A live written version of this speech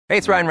Hey,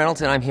 it's Ryan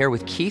Reynolds, and I'm here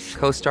with Keith,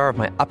 co-star of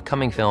my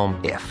upcoming film,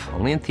 If,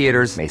 only in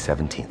theaters May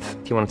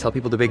 17th. Do you want to tell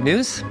people the big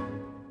news?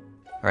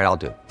 All right, I'll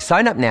do it.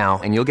 Sign up now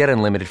and you'll get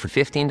unlimited for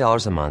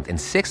 $15 a month and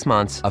 6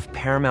 months of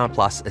Paramount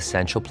Plus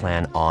Essential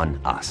Plan on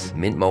us.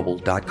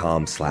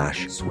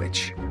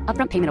 MintMobile.com/switch.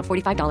 Upfront payment of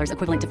 $45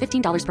 equivalent to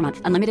 $15 per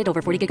month. Unlimited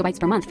over 40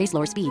 gigabytes per month. Face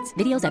lower speeds.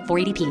 Videos at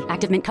 480p.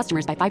 Active Mint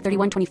customers by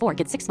 531.24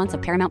 get 6 months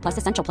of Paramount Plus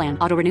Essential Plan.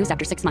 Auto renews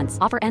after 6 months.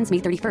 Offer ends May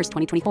 31st,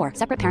 2024.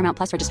 Separate Paramount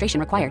Plus registration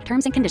required.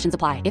 Terms and conditions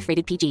apply if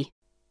rated PG.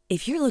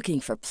 If you're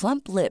looking for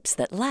plump lips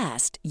that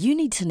last, you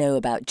need to know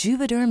about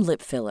Juvederm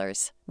lip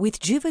fillers. With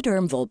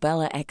Juvederm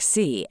Volbella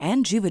XC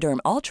and Juvederm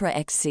Ultra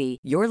XC,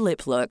 your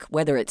lip look,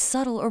 whether it's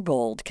subtle or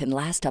bold, can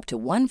last up to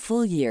 1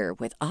 full year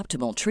with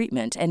optimal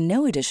treatment and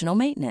no additional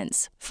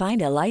maintenance.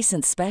 Find a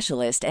licensed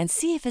specialist and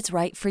see if it's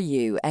right for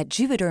you at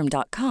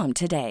Juvederm.com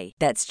today.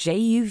 That's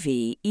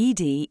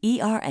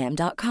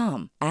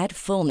JUVEDERM.com. Add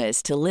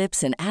fullness to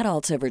lips in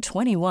adults over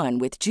 21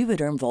 with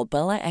Juvederm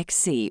Volbella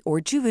XC or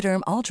Juvederm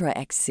Ultra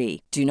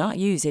XC. Do not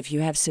use if you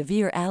have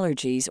severe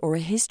allergies or a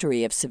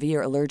history of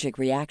severe allergic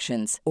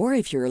reactions, or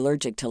if you're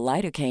allergic to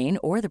lidocaine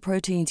or the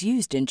proteins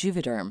used in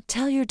Juvederm.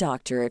 Tell your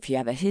doctor if you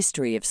have a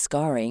history of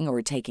scarring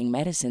or taking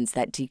medicines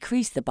that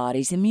decrease the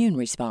body's immune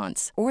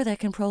response or that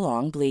can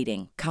prolong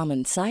bleeding.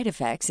 Common side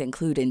effects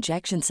include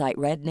injection site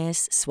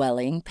redness,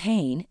 swelling,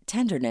 pain,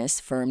 tenderness,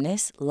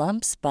 firmness,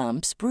 lumps,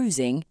 bumps,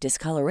 bruising,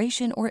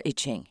 discoloration, or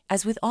itching.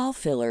 As with all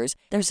fillers,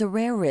 there's a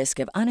rare risk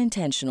of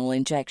unintentional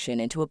injection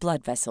into a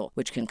blood vessel,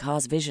 which can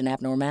cause vision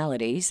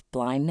abnormalities,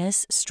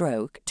 blindness,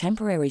 stroke,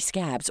 temporary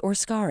scabs, or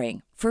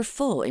scarring. For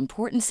full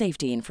important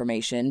safety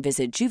information,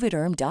 visit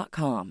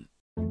Juvederm.com.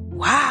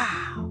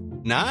 Wow.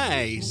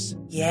 Nice.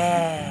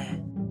 Yeah.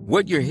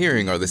 What you're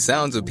hearing are the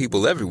sounds of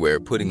people everywhere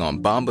putting on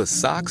Bombas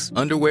socks,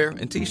 underwear,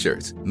 and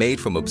T-shirts made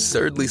from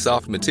absurdly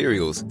soft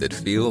materials that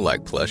feel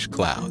like plush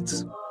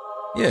clouds.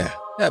 Yeah,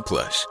 that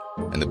plush.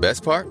 And the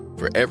best part?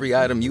 For every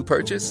item you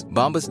purchase,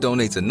 Bombas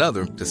donates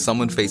another to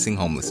someone facing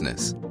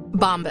homelessness.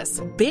 Bombas.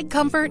 Big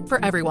comfort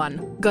for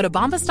everyone. Go to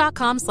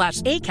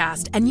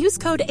bombas.com/ACAST and use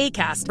code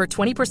ACAST for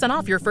 20%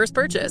 off your first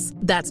purchase.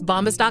 That's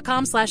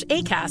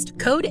bombas.com/ACAST.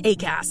 Code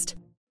ACAST.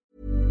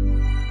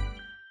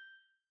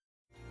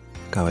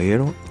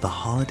 Caballero, the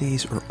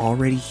holidays are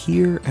already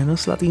here, and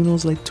us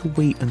Latinos like to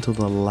wait until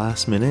the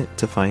last minute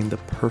to find the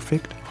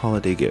perfect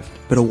holiday gift.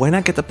 But why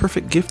not get the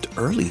perfect gift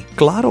early?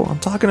 Claro, I'm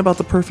talking about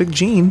the perfect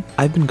jean.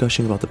 I've been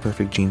gushing about the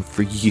perfect jean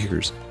for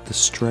years. The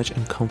stretch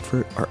and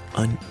comfort are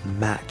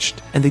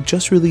unmatched. And they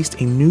just released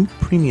a new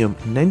premium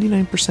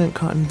 99%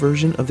 cotton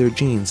version of their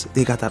jeans.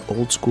 They got that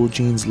old school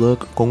jeans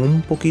look con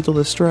un poquito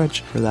de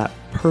stretch for that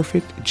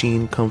perfect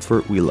jean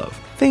comfort we love.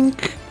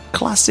 Think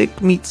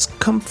classic meets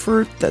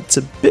comfort that's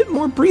a bit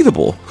more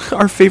breathable.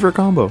 Our favorite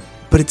combo.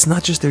 But it's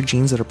not just their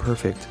jeans that are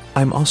perfect.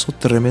 I'm also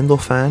tremendo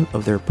fan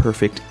of their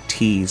perfect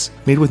tees.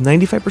 Made with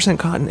 95%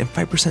 cotton and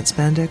 5%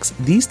 spandex,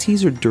 these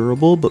tees are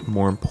durable, but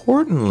more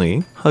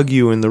importantly, hug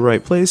you in the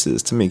right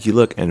places to make you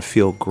look and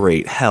feel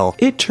great. Hell,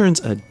 it turns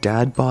a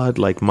dad bod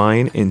like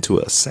mine into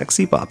a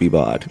sexy poppy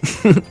bod.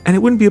 And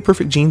it wouldn't be a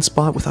perfect jean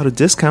spot without a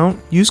discount.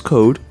 Use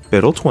code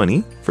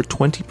PERO20 for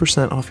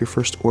 20% off your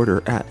first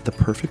order at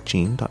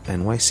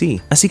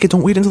theperfectjean.nyc. Así que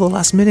don't wait until the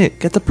last minute.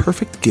 Get the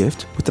perfect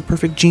gift with the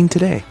perfect jean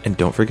today. And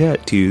don't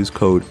forget to use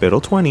code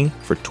PERO20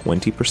 for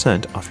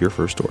 20% off your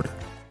first order.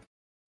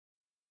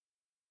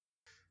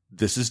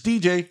 This is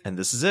DJ. And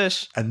this is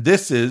Ish. And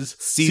this is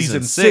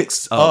Season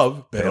 6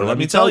 of Pero Let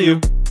Me Tell You.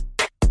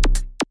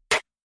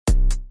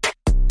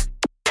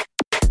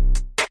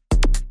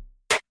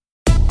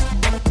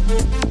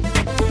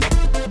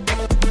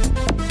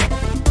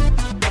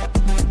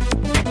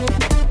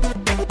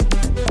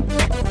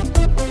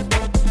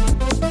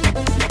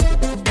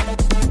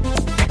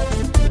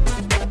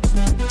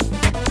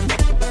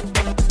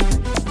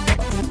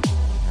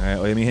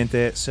 Oye, mi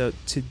gente. So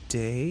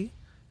today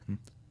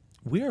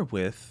we are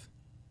with,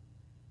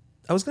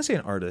 I was going to say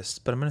an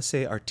artist, but I'm going to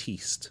say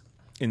artiste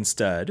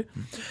instead.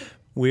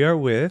 We are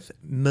with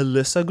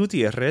Melissa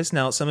Gutierrez.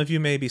 Now, some of you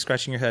may be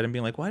scratching your head and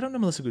being like, well, I don't know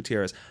Melissa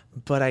Gutierrez,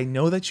 but I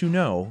know that you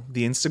know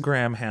the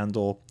Instagram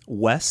handle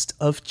West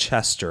of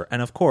Chester.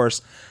 And of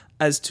course,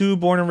 as two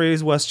born and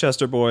raised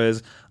Westchester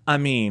boys, I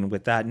mean,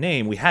 with that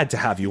name, we had to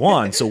have you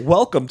on. So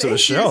welcome to the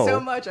show. Thank you so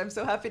much. I'm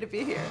so happy to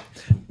be here.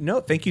 No,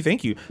 thank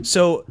you.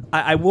 So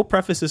I will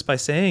preface this by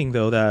saying,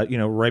 though, that, you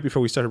know, right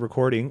before we started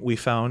recording, we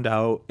found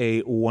out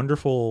a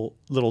wonderful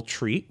little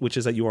treat, which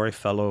is that you are a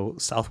fellow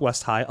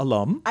Southwest High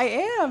alum. I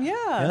am,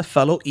 yeah.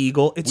 Fellow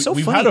Eagle. It's so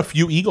we've funny. Had a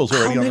few Eagles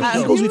already on the show.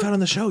 Eagles we've had on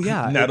the show,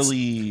 yeah.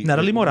 Natalie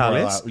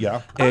Morales.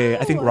 Yeah.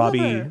 I think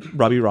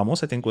Robbie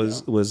Ramos, I think,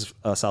 was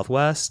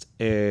Southwest.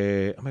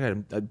 Oh my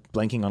God, I'm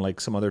blanking on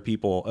like some other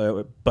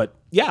people. But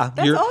yeah,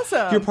 That's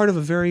awesome. You're part of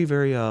a very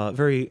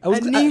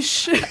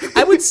niche.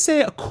 I would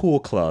say a cool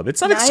club. It's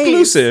not Nice.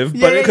 exclusive,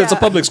 but because it's a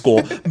public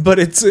school. But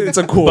it's a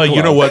cool. But club.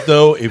 you know what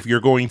though? If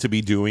you're going to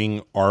be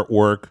doing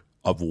artwork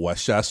of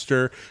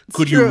Westchester,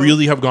 could you true.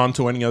 really have gone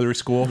to any other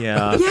school?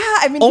 Yeah. Yeah,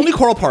 I mean, Only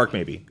Coral Park,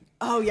 maybe.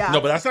 Oh yeah. No,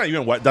 but that's not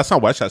even that's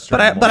not Westchester.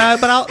 At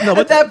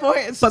that point,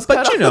 it's just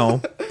cut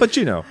off.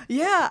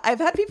 Yeah, I've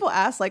had people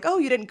ask like, "Oh,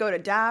 you didn't go to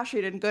Dash,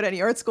 you didn't go to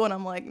any art school," and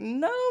I'm like,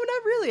 "No,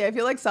 not really. I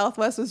feel like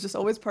Southwest was just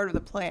always part of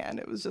the plan.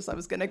 It was just I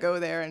was gonna go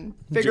there and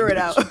figure it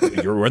out."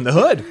 You were in the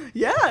hood.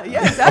 Yeah,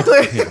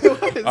 exactly.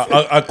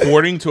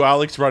 According to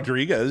Alex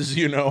Rodriguez,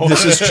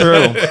 This is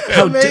true.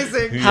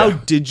 Amazing. How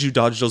did you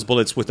dodge those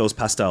bullets with those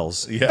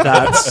pastels? Yeah.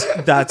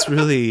 That's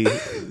really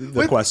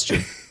the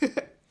question.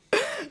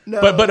 No.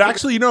 But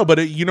actually,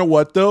 but you know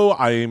what though?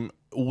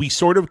 We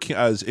sort of,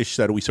 as Ish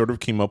said, we sort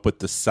of came up with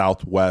the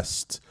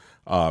Southwest,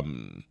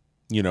 commonality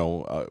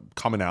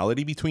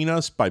between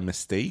us by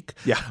mistake.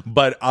 Yeah.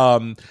 But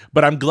I'm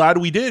glad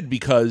we did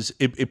because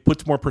it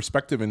puts more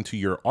perspective into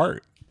your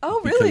art. Oh,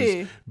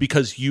 really?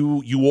 Because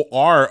you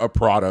are a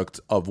product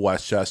of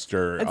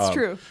Westchester. It's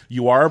true.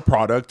 You are a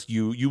product.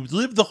 You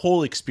live the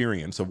whole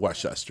experience of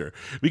Westchester.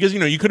 Because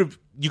you could have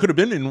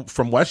been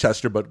from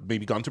Westchester, but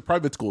maybe gone to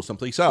private school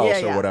someplace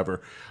else or whatever.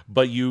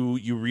 But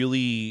you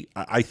really,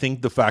 I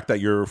think the fact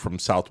that you're from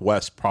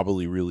Southwest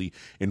probably really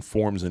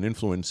informs and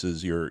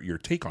influences your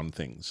take on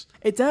things.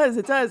 It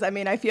does. I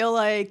mean, I feel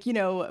like,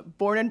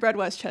 born and bred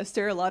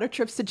Westchester, a lot of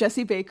trips to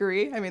Jessie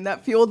Bakery. I mean,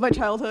 that fueled my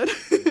childhood.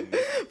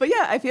 But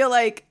yeah, I feel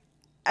like,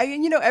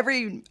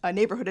 every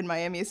neighborhood in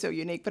Miami is so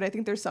unique, but I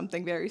think there's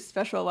something very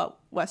special about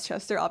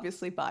Westchester,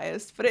 obviously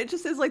biased, but it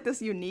just is like this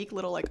unique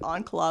little like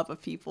enclave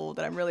of people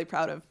that I'm really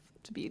proud of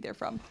to be there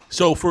from.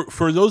 So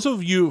for those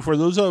of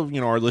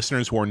our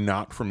listeners who are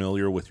not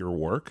familiar with your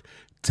work,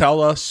 tell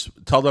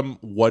them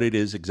what it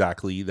is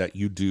exactly that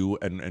you do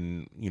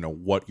and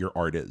what your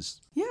art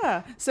is.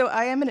 Yeah, so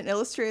I am an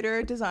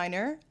illustrator,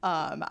 designer.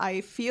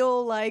 I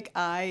feel like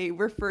I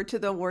refer to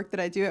the work that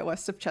I do at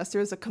West of Chester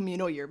as a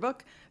communal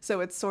yearbook. So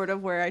it's sort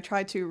of where I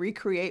try to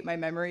recreate my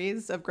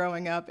memories of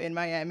growing up in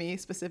Miami,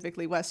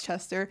 specifically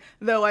Westchester.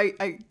 Though I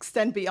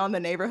extend beyond the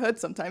neighborhood.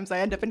 Sometimes I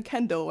end up in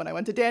Kendall when I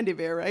went to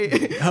Dandybeer,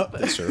 right? Oh,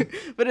 that's true.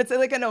 But it's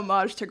like an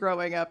homage to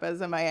growing up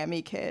as a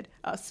Miami kid,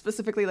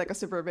 specifically like a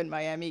suburban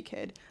Miami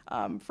kid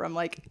from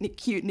like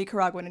cute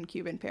Nicaraguan and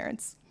Cuban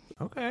parents.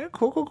 Okay,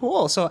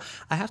 cool. So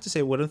I have to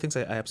say, one of the things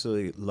I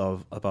absolutely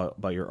love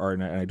about your art,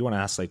 and I do want to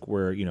ask, like,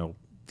 where,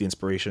 the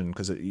inspiration,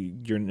 because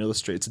you're an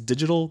illustrator. It's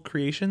digital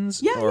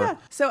creations? Yeah.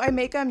 So I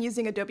make them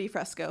using Adobe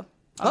Fresco.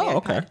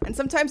 Okay. And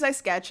sometimes I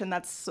sketch, and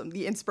that's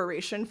the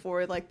inspiration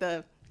for, like,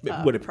 the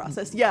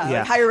process. Yeah, Yeah.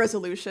 Like higher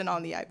resolution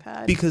on the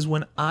iPad. Because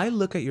when I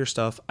look at your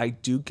stuff, I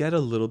do get a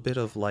little bit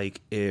of, like,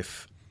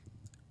 if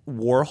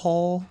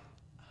Warhol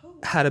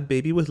had a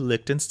baby with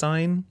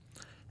Liechtenstein,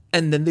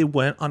 and then they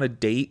went on a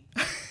date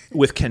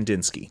with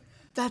Kandinsky.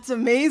 That's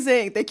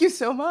amazing. Thank you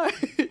so much.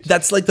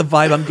 That's like the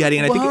vibe I'm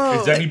getting. And I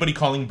think is anybody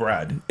calling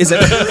Brad? Is it?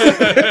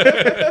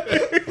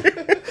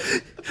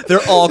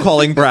 They're all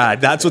calling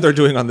Brad. That's what they're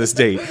doing on this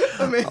date.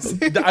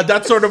 Amazing.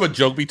 That's sort of a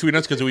joke between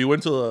us because we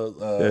went to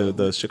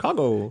the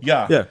Chicago.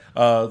 Yeah. It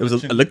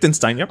was a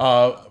Liechtenstein. Yep.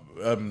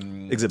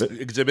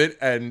 Exhibit,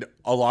 and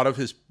a lot of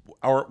his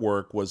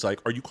artwork was like,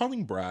 "Are you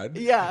calling Brad?"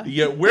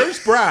 Yeah.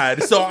 Where's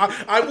Brad? So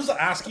I was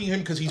asking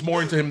him because he's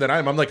more into him than I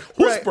am. I'm like,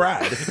 who's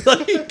Brad?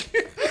 Like,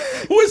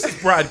 who is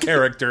this Brad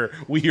character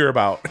we hear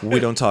about? We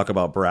don't talk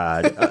about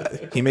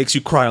Brad. He makes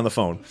you cry on the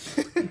phone.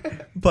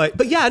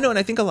 But yeah, no, and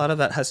I think a lot of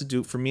that has to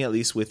do, for me at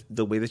least, with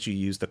the way that you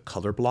use the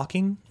color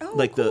blocking. Oh,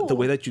 like cool. the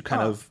way that you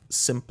kind of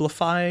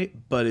simplify,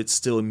 but it's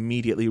still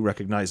immediately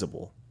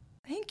recognizable.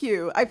 Thank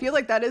you. I feel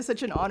like that is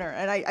such an honor.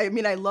 And I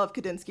mean, I love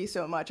Kandinsky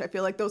so much. I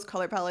feel like those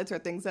color palettes are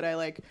things that I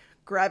like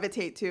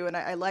gravitate to. And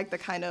I like the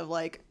kind of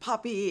like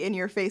poppy in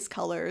your face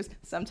colors.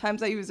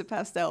 Sometimes I use a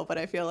pastel, but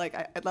I feel like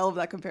I love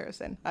that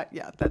comparison.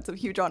 Yeah, that's a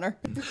huge honor.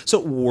 So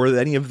were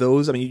any of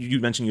those, I mean, you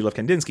mentioned you love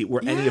Kandinsky.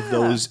 Were any of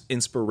those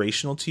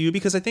inspirational to you?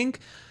 Because I think,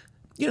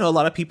 a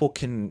lot of people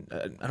can,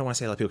 I don't want to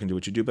say a lot of people can do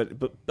what you do, but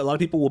a lot of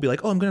people will be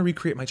like, oh, I'm going to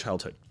recreate my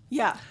childhood.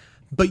 Yeah.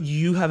 But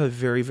you have a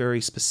very,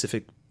 very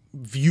specific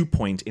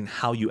viewpoint in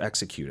how you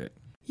execute it.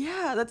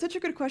 Yeah, that's such a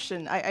good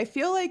question. I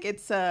feel like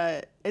it's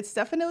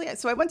definitely,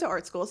 so I went to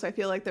art school, so I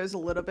feel like there's a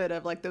little bit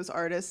of like those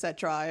artists that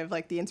drive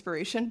like the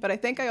inspiration, but I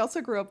think I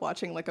also grew up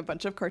watching like a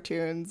bunch of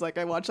cartoons. Like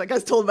I watched like I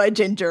was Told by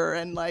Ginger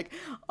and like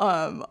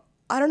I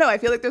don't know, I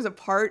feel like there's a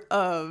part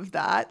of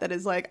that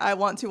is like I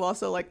want to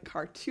also like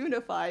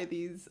cartoonify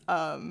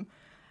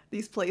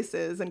these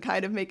places and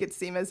kind of make it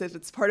seem as if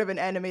it's part of an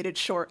animated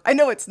short. I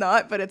know it's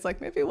not, but it's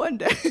like maybe one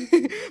day.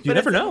 You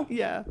never know.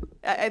 Yeah.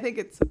 I think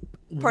it's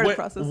part of the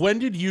process. When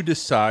did you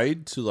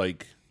decide to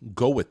like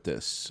go with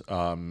this?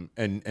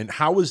 And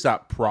how was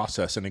that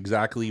process and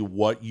exactly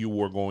what you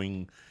were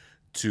going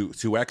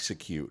to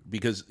execute?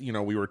 Because,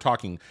 we were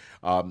talking,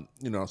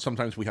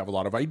 sometimes we have a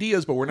lot of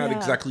ideas, but we're not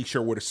exactly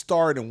sure where to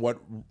start and what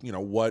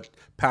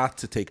path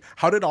to take.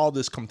 How did all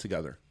this come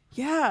together?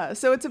 Yeah,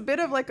 so it's a bit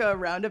of like a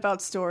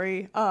roundabout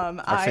story.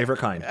 Our favorite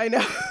kind. I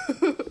know.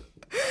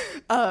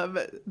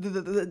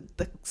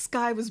 The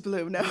sky was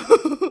blue. No.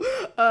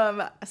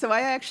 So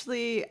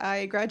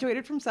I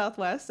graduated from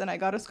Southwest and I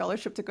got a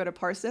scholarship to go to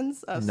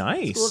Parsons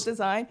Nice. School of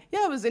Design.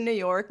 Yeah, I was in New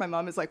York. My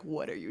mom is like,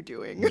 "What are you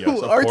doing? Yes,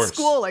 of Art course.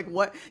 school? Like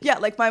what?" Yeah,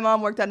 like my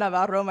mom worked at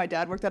Navarro. My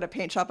dad worked at a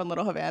paint shop in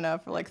Little Havana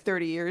for like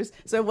 30 years.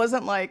 So it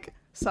wasn't like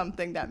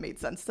something that made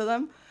sense to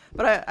them.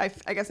 But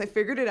I guess I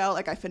figured it out.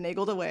 Like I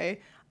finagled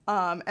away.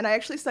 And I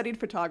actually studied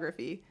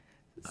photography.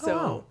 So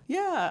wow.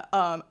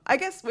 yeah, I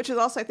guess, which is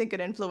also, I think,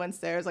 an influence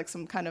there is like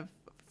some kind of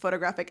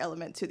photographic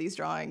element to these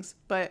drawings.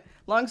 But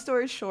long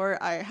story short,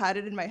 I had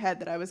it in my head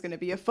that I was going to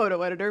be a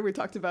photo editor. We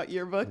talked about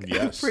yearbook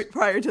Yes.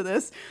 prior to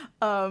this.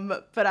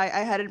 But I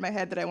had it in my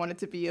head that I wanted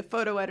to be a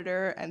photo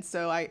editor. And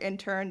so I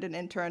interned, and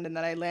then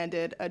I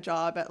landed a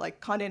job at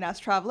like Condé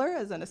Nast Traveler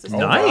as an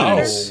assistant.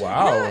 Nice. editor.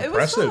 Wow. Yeah, it was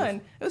Impressive.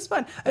 fun. It was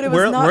fun. But it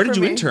was not Where for did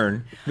you me.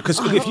 intern? Because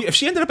if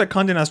she ended up at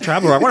Condé Nast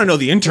Traveler, I want to know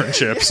the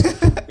internships.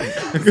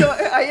 So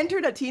I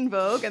interned at Teen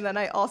Vogue, and then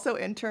I also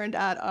interned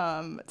at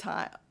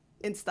Time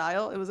in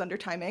Style. It was under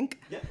Time Inc.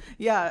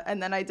 Yeah,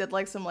 and then I did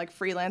like some like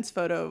freelance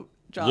photo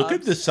jobs. Look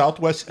at the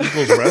Southwest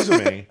Eagles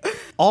resume.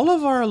 All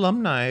of our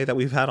alumni that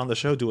we've had on the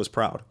show do us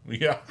proud.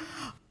 Yeah.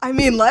 I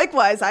mean,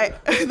 likewise,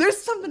 there's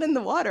something in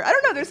the water. I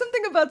don't know. There's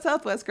something about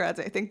Southwest grads.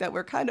 I think that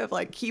we're kind of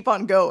like keep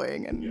on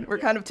going, and we're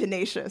kind of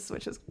tenacious,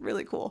 which is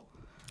really cool.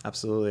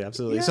 Absolutely.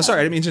 Yeah. So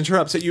sorry, I didn't mean to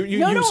interrupt. So you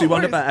No,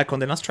 wound up worries. at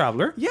Condé Nast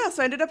Traveler. Yeah,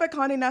 so I ended up at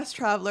Condé Nast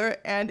Traveler,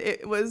 and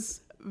it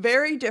was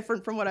very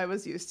different from what I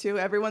was used to.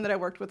 Everyone that I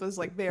worked with was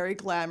like very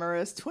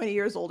glamorous, 20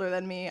 years older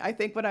than me. I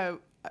think when I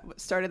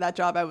started that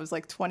job, I was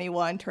like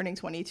 21, turning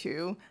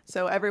 22.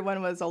 So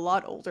everyone was a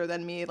lot older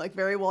than me, like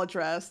very well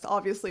dressed,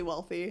 obviously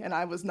wealthy. And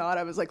I was not.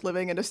 I was like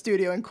living in a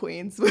studio in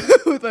Queens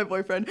with my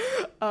boyfriend.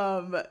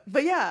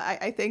 But yeah,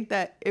 I think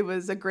that it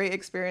was a great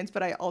experience.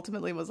 But I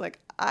ultimately was like,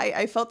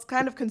 I felt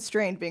kind of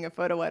constrained being a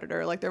photo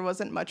editor. Like there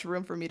wasn't much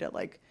room for me to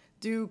like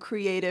do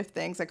creative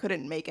things. I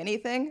couldn't make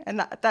anything. And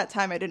at that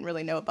time, I didn't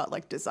really know about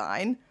like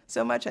design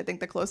so much. I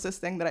think the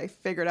closest thing that I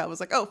figured out was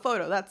like, oh,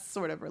 photo, that's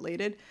sort of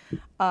related.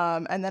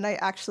 And then I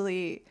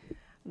actually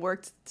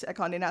worked at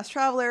Condé Nast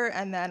Traveler,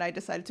 and then I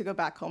decided to go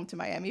back home to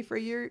Miami for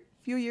a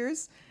few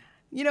years.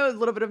 You know, a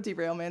little bit of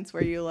derailments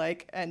where you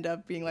like end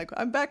up being like,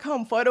 I'm back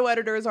home. Photo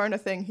editors aren't a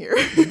thing here.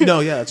 No,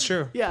 yeah, that's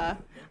true. Yeah.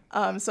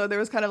 So there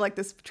was kind of like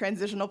this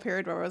transitional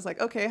period where I was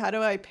like, okay, how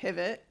do I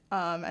pivot?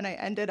 And I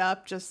ended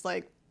up just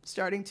like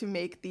starting to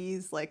make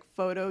these like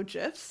photo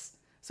GIFs.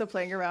 So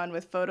playing around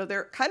with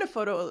they're kind of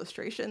photo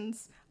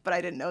illustrations, but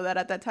I didn't know that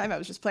at that time. I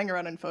was just playing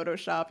around in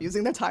Photoshop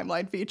using the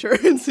timeline feature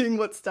and seeing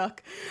what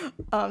stuck.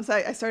 So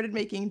I started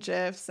making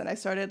GIFs, and I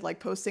started like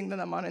posting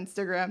them on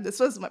Instagram. This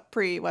was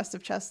pre-West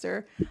of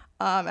Chester.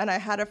 And I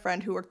had a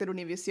friend who worked at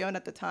Univision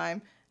at the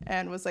time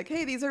and was like,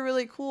 hey, these are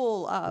really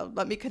cool.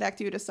 Let me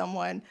connect you to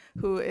someone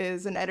who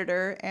is an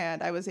editor.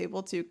 And I was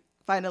able to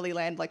finally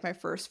land like my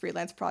first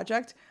freelance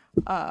project,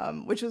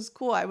 which was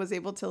cool. I was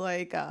able to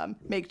like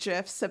make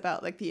GIFs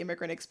about like the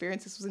immigrant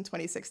experience. This was in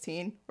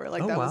 2016, where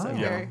like that was a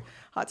very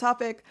hot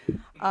topic.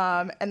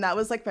 And that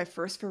was like my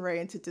first foray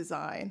into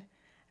design.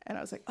 And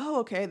I was like, oh,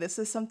 okay, this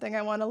is something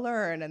I want to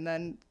learn. And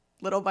then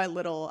little by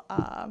little,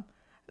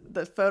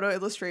 the photo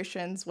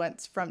illustrations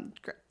went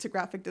to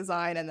graphic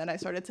design, and then I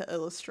started to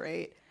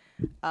illustrate.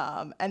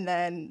 And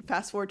then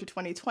fast forward to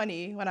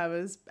 2020, when I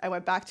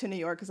went back to New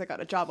York because I got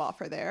a job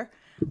offer there.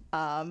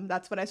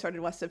 That's when I started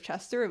West of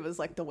Chester. It was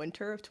like the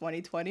winter of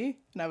 2020,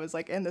 and I was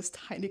like in this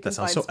tiny. That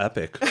sounds so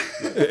epic,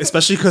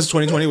 especially because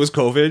 2020 was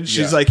COVID.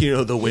 She's like,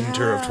 the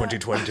winter of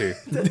 2020.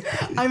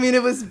 I mean,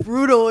 it was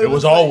brutal. It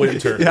was all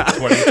winter.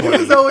 2020. It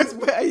was always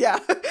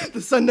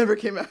the sun never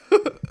came out.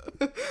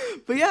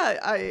 But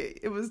yeah,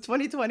 it was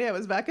 2020. I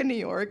was back in New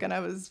York, and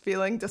I was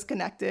feeling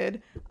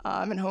disconnected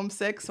and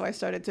homesick. So I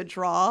started to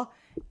draw,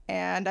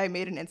 and I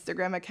made an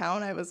Instagram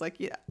account. I was like,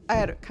 I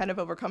had kind of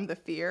overcome the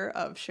fear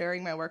of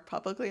sharing my work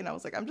publicly, and I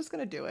was like, I'm just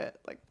gonna do it.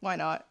 Like, why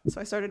not?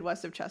 So I started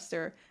West of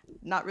Chester,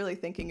 not really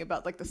thinking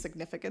about like the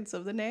significance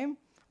of the name.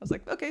 I was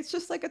like, okay, it's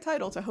just like a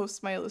title to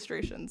host my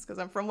illustrations because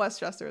I'm from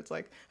Westchester. It's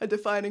like a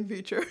defining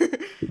feature.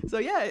 So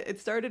yeah, it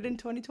started in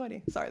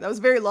 2020. Sorry, that was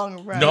very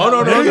long.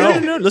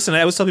 No. Listen, I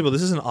always tell people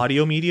this is an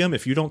audio medium.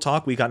 If you don't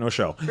talk, we got no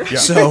show. Yeah.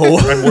 So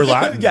and we're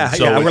Latin. So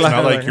we're it's Latin.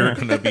 not like you're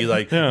going to be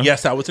like,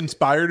 yes, I was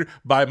inspired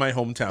by my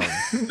hometown.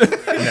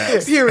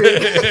 Next.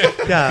 Period.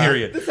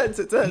 Period. The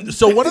sentence ends.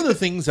 So one of the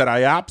things that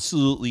I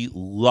absolutely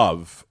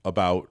love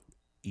about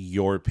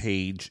your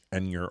page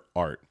and your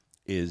art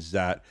is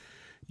that,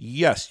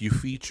 yes, you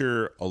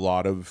feature a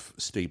lot of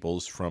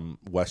staples from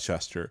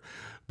Westchester,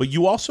 but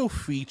you also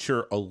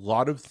feature a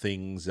lot of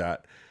things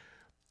that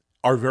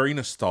are very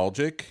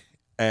nostalgic.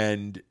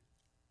 And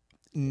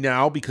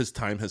now, because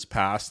time has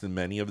passed and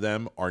many of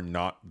them are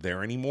not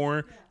there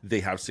anymore, they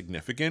have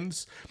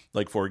significance.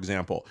 Like, for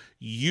example,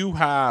 you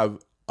have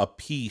a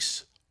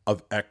piece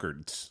of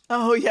Eckerd's.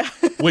 Oh, yeah.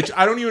 Which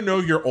I don't even know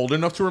if you're old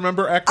enough to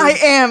remember Eckerd's. I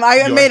am.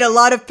 I made a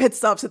lot of pit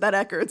stops at that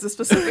Eckerd's, a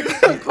specific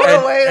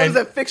away. That was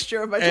a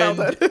fixture of my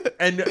childhood.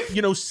 And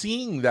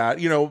seeing that,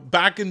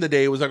 back in the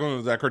day, it was like, oh,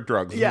 it was Eckerd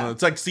drugs. Yeah.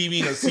 It's like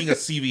seeing a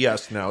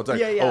CVS now. It's like,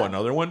 Yeah. oh,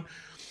 another one.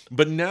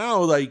 But now,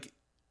 like,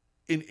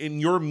 in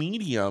your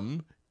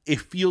medium,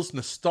 it feels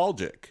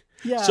nostalgic.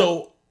 Yeah.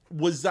 So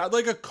was that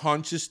like a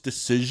conscious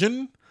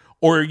decision?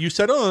 Or you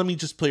said, oh, let me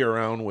just play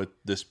around with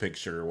this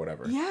picture or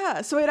whatever.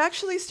 Yeah. So it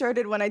actually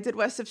started when I did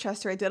West of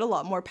Chester. I did a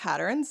lot more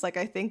patterns. Like,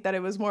 I think that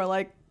it was more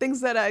like things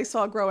that I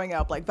saw growing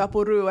up, like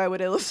Vaporu, I would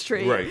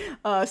illustrate,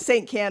 right.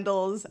 Saint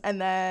Candles. And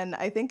then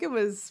I think it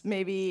was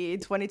maybe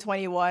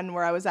 2021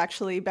 where I was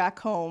actually back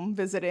home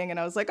visiting. And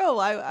I was like, oh,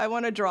 I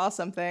want to draw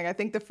something. I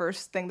think the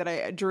first thing that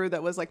I drew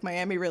that was like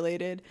Miami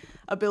related,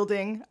 a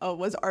building,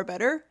 was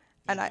Arbetter.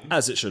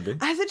 As it should be.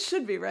 As it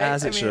should be, right?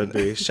 As it should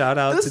be. Shout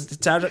out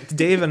to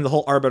Dave and the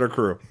whole Arbetter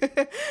crew.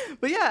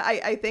 But yeah,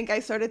 I think I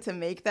started to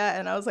make that,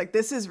 and I was like,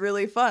 this is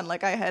really fun.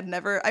 Like, I had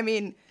never,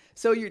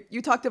 so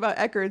you talked about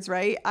Eckerd's,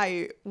 right?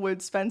 I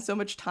would spend so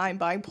much time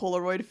buying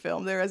Polaroid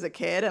film there as a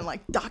kid and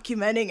like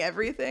documenting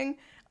everything.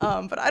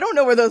 But I don't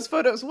know where those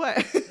photos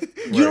went.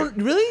 You don't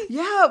really?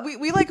 Yeah,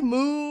 we like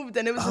moved,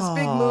 and it was this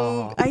big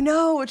move. I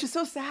know, which is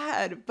so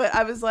sad. But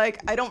I was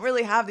like, I don't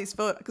really have these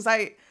photos because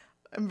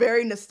I'm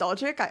very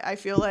nostalgic. I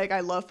feel like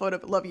I love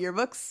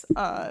yearbooks.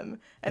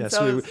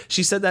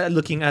 She said that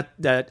looking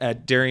at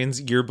Darian's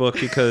yearbook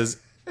because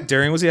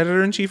Darian was the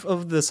editor-in-chief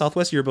of the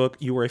Southwest Yearbook.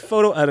 You were a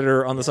photo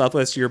editor on the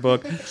Southwest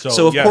Yearbook.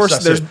 So of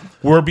course,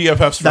 we're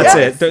BFFs.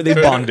 That's it. They've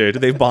bonded.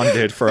 They've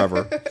bonded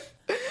forever.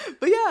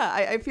 But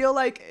yeah, I feel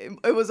like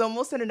it was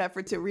almost in an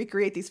effort to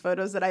recreate these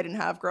photos that I didn't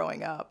have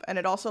growing up. And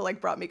it also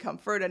like brought me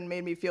comfort and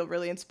made me feel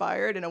really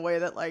inspired in a way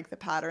that like the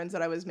patterns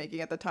that I was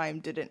making at the time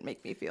didn't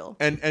make me feel.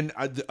 And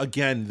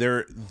again,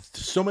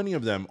 so many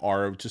of them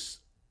are just,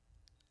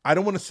 I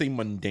don't want to say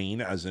mundane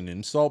as an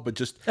insult, but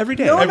just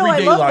everyday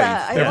everyday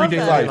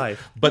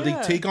life. But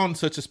they take on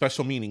such a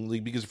special meaning.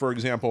 Like, because, for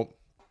example,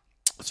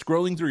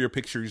 scrolling through your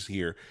pictures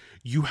here,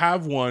 you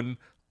have one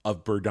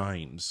of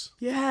Burdines.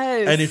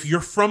 Yes. And if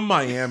you're from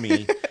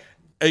Miami,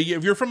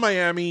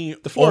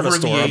 the Florida over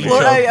store, the age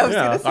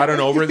of, I don't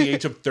know, over the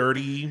age of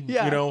 30,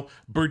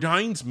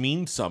 Burdines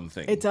means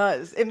something. It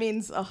does. It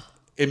means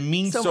it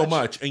means so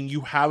much. And you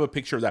have a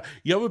picture of that.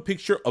 You have a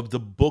picture of the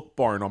Book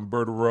Barn on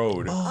Bird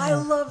Road. Oh, I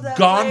love that.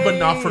 Gone but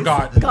not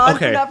forgotten. Gone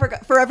but not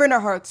forgotten. Forever in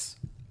our hearts.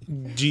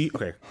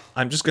 Okay,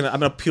 I'm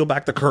gonna peel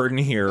back the curtain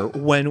here.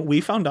 When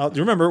we found out, do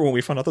you remember when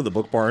we found out that the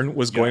Book Barn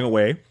was going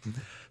away?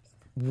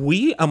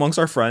 We, amongst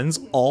our friends,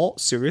 all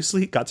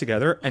seriously got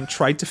together and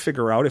tried to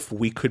figure out if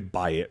we could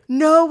buy it.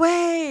 No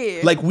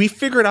way! Like, we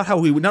figured out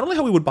not only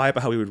how we would buy it,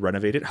 but how we would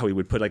renovate it, how we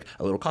would put like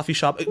a little coffee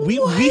shop. We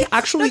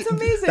actually, that's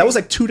amazing. That was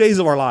like 2 days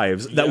of our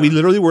lives that we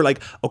literally were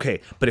like, okay,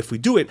 but if we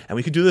do it and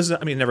we could do this,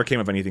 it never came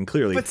of anything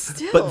clearly. But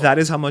still, but that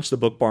is how much the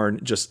Book Barn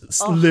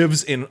just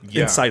lives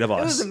inside of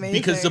us. It was amazing.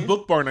 Because the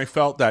Book Barn, I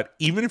felt that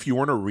even if you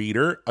weren't a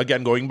reader,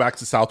 again going back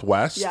to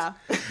Southwest,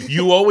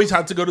 you always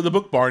had to go to the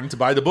Book Barn to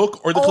buy the book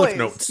or the Cliff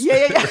Notes. Yeah.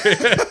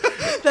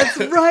 That's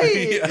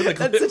right.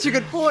 That's such a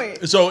good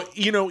point. So,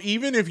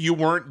 even if you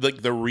weren't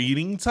like the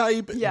reading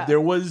type,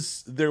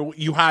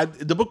 you had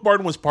the Book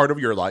Barn was part of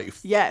your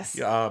life. Yes.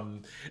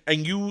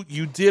 And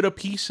you did a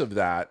piece of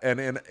that.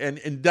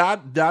 And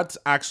that's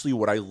actually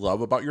what I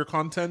love about your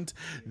content.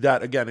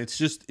 That again,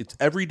 it's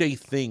everyday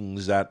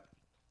things that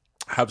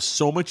have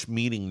so much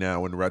meaning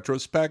now in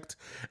retrospect.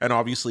 And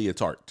obviously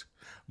it's art.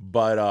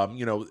 But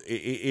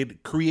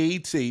it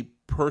creates a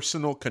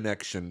personal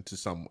connection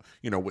to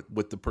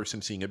with the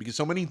person seeing it, because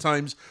so many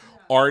times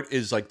art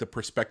is like the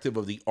perspective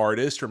of the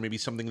artist, or maybe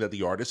something that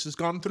the artist has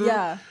gone through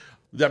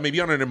that maybe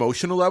on an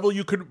emotional level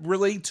you could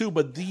relate to,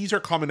 but these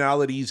are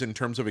commonalities in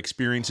terms of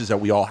experiences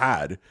that we all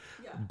had,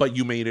 but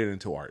you made it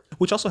into art,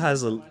 which also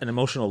has an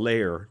emotional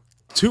layer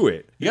to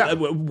it,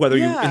 whether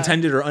you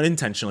intended or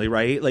unintentionally,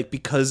 right? Like,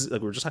 because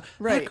like we were just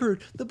Eckerd,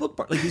 the Book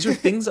Barn, like these are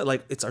things that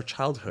like it's our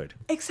childhood,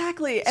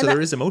 exactly. So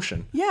there is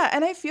emotion. Yeah,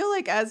 and I feel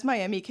like as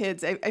Miami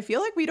kids, I feel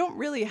like we don't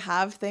really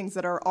have things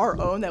that are our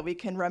own that we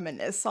can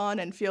reminisce on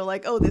and feel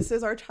like, oh, this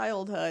is our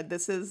childhood.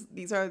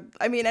 These are.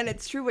 I mean, and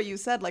it's true what you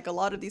said. Like a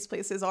lot of these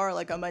places are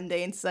like a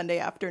mundane Sunday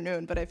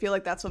afternoon, but I feel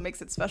like that's what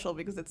makes it special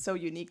because it's so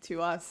unique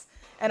to us.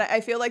 And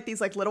I feel like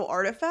these like little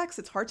artifacts,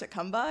 it's hard to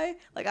come by.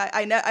 Like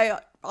I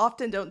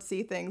often don't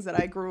see things that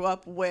I grew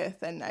up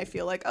with, and I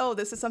feel like, oh,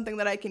 this is something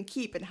that I can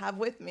keep and have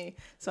with me.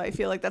 So I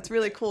feel like that's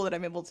really cool that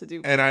I'm able to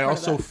do. And I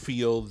also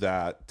feel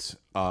that,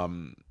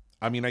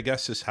 I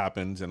guess this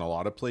happens in a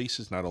lot of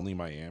places, not only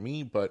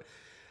Miami, but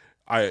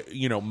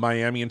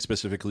Miami and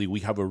specifically,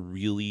 we have a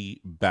really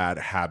bad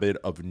habit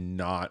of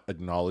not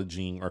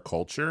acknowledging our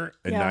culture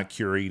and not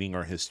curating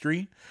our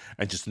history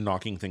and just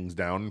knocking things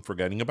down and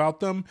forgetting about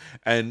them.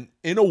 And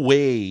in a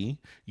way,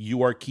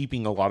 you are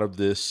keeping a lot of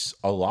this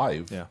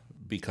alive. Yeah.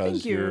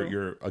 Because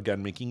you're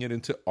again making it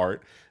into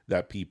art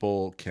that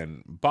people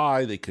can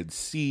buy, they could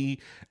see,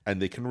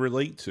 and they can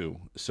relate to.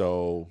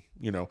 So,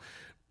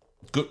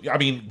 Good. I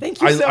mean,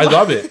 Thank you so I much.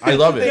 love it. I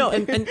love it. No,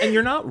 and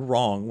you're not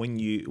wrong when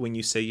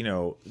you say, you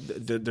know,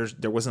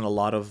 there wasn't a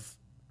lot of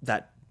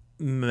that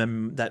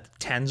that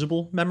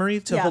tangible memory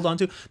to hold on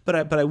to.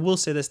 But I will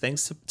say this,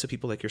 thanks to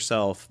people like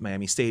yourself,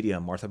 Miami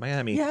Stadium, Martha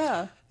Miami.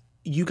 Yeah.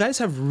 You guys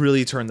have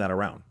really turned that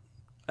around.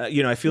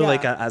 You know, I feel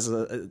like as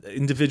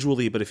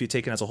individually, but if you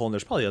take it as a whole, and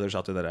there's probably others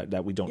out there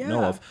that we don't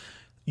know of,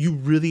 you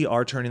really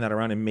are turning that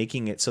around and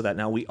making it so that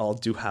now we all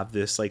do have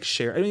this like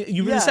share. I mean,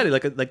 you really said it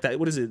like that.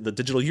 What is it? The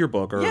digital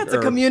yearbook or it's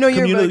a communal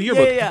yearbook.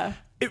 Yeah.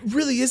 It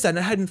really is that. And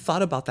I hadn't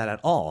thought about that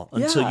at all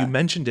until you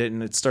mentioned it,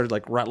 and it started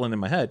like rattling in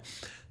my head.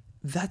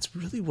 That's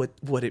really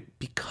what it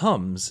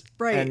becomes.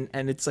 Right.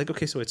 And it's like,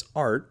 okay, so it's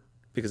art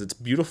because it's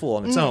beautiful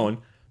on its own,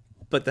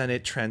 but then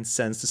it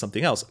transcends to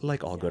something else,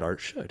 like all good art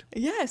should.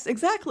 Yes,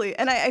 exactly.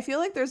 And I feel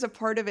like there's a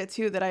part of it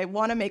too that I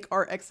want to make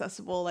art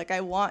accessible. Like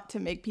I want to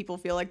make people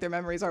feel like their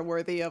memories are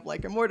worthy of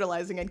like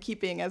immortalizing and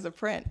keeping as a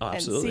print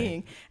and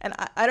seeing. And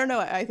I don't know.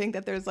 I think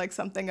that there's like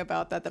something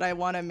about that I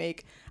want to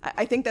make.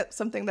 I think that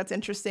something that's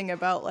interesting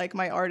about like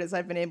my art is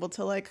I've been able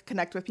to like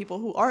connect with people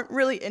who aren't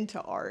really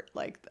into art.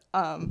 Like,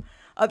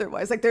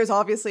 otherwise, like there's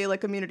obviously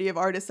like a community of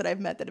artists that I've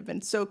met that have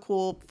been so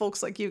cool,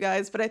 folks like you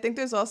guys, but I think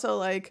there's also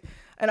like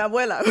an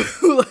abuela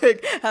who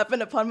like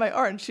happened upon my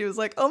art and she was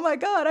like, oh my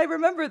God, I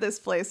remember this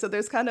place. So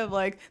there's kind of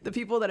like the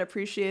people that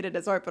appreciate it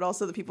as art, but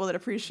also the people that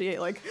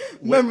appreciate like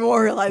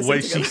memorializing.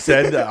 When she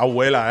said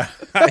abuela,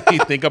 I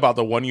think about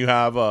the one you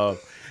have,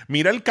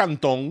 Mira el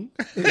Cantón.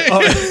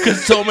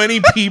 Because so many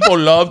people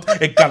loved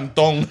El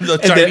Cantón, the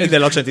Chinese.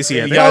 Del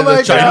 87. Yeah,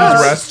 the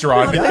Chinese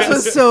restaurant. This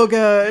was so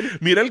good.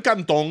 Mira el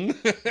Cantón.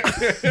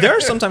 There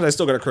are sometimes I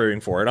still get a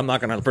craving for it. I'm not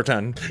going to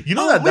pretend. You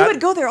know we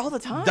would go there all the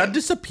time. That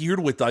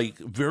disappeared with like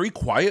very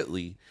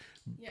quietly.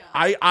 Yeah.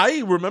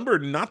 I remember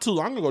not too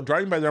long ago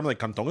driving by there. I'm like,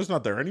 Cantón is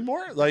not there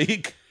anymore.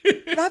 Like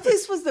that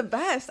place was the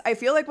best. I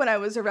feel like when I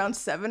was around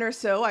 7 or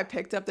so, I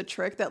picked up the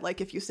trick that like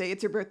if you say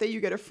it's your birthday, you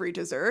get a free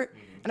dessert.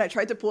 And I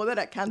tried to pull that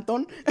at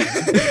Canton,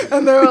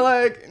 and they were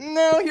like,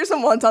 "No, here's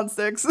some wonton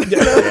sticks." I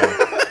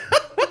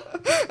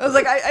was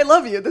like, I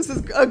love you. This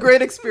is a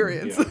great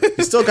experience. Yeah.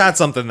 You still got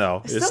something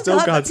though. You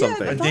still got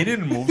something. And they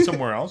didn't move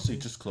somewhere else. They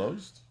just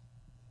closed.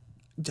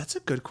 That's a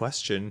good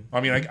question. I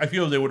mean, I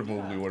feel they would have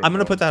moved. We would have. I'm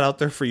going to put that out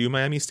there for you,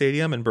 Miami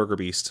Stadium and Burger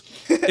Beast.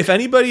 If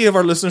anybody of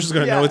our listeners is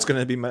going to know, it's going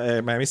to be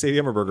Miami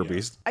Stadium or Burger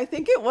Beast. I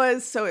think it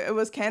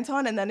was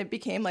Canton, and then it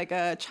became like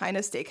a China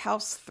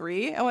Steakhouse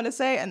 3, I want to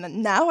say. And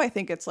then now I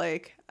think it's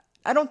like,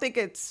 I don't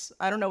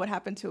know what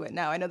happened to it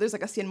now. I know there's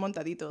like a Cien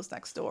Montaditos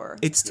next door.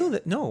 It's still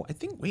that. No, I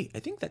think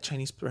that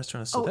Chinese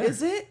restaurant is still there. Oh,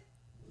 is it?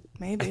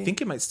 Maybe. I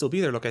think it might still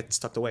be there. Look, it's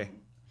tucked away.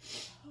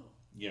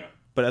 Yeah.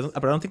 But I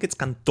don't think it's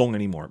Cantón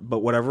anymore. But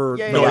whatever.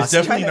 No, it's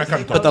definitely not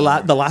Cantón.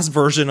 But the last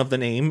version of the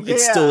name,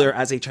 it's still there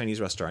as a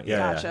Chinese restaurant.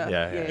 Yeah, gotcha.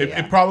 Yeah.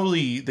 It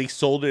probably, they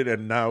sold it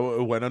and now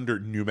it went under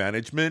new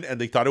management and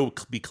they thought it would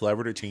be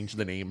clever to change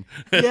the name.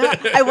 Yeah.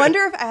 I wonder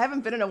if, I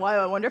haven't been in a while,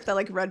 I wonder if that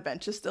like red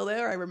bench is still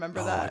there. I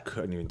remember that. I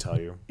couldn't even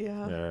tell you.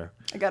 Yeah.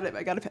 I got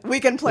it.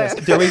 Weekend plan.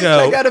 Yes, there we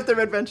go. Check out if the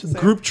red bench is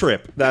there. Group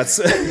trip. That's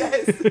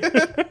yes.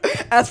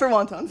 Ask for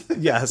wontons.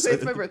 Yes.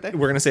 It's my birthday.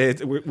 We're gonna say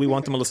we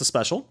want the Melissa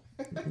special.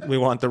 We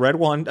want the red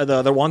one,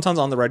 the wontons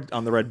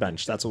on the red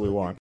bench. That's what we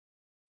want.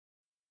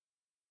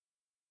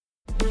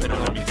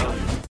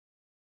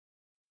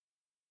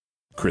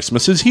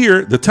 Christmas is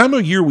here, the time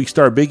of year we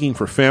start baking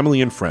for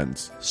family and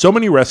friends. So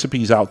many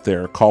recipes out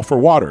there call for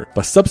water,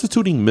 but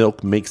substituting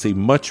milk makes a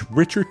much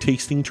richer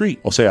tasting treat.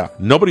 O sea,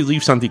 nobody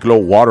leaves Santa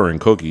Claus water in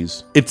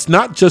cookies. It's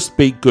not just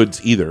baked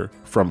goods either.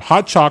 From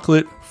hot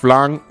chocolate,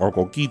 flan, or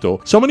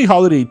coquito, so many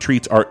holiday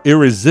treats are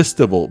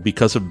irresistible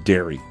because of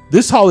dairy.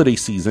 This holiday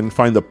season,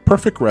 find the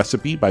perfect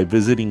recipe by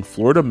visiting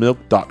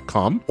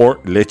floridamilk.com or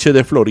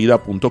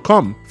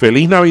lechedeflorida.com.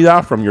 Feliz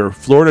Navidad from your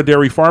Florida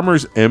dairy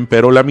farmers, and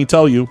pero let me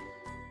tell you.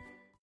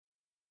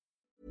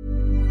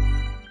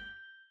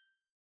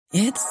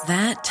 It's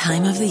that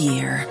time of the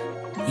year.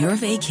 Your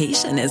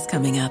vacation is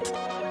coming up.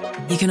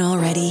 You can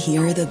already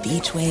hear the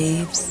beach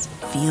waves,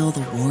 feel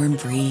the warm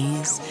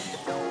breeze,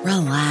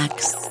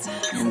 relax,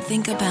 and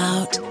think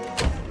about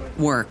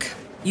work.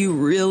 You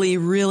really,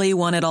 really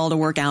want it all to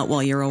work out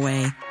while you're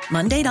away.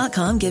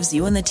 Monday.com gives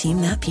you and the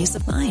team that peace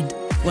of mind.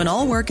 When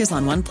all work is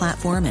on one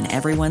platform and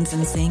everyone's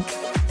in sync,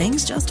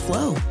 things just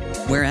flow.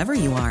 Wherever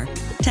you are,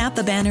 tap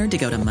the banner to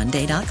go to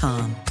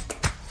Monday.com.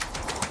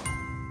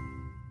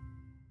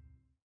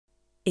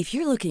 If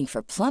you're looking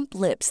for plump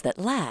lips that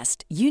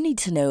last, you need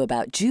to know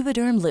about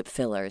Juvederm lip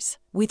fillers.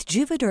 With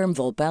Juvederm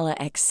Volbella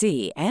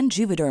XC and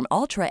Juvederm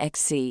Ultra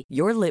XC,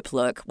 your lip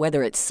look,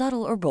 whether it's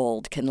subtle or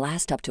bold, can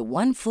last up to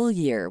 1 full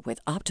year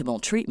with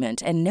optimal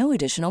treatment and no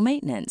additional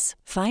maintenance.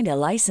 Find a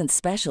licensed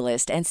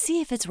specialist and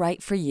see if it's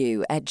right for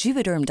you at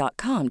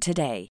Juvederm.com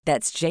today.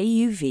 That's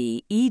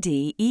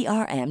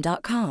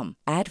JUVEDERM.com.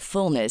 Add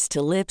fullness to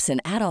lips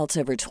in adults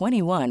over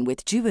 21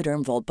 with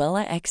Juvederm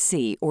Volbella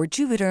XC or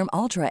Juvederm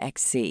Ultra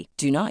XC.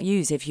 Do not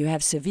use if you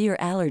have severe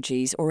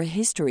allergies or a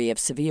history of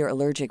severe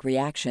allergic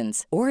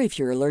reactions, or if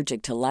you're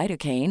allergic to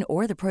lidocaine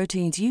or the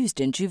proteins used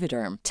in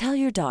Juvederm. Tell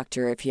your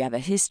doctor if you have a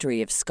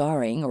history of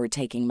scarring or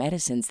taking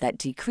medicines that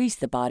decrease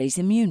the body's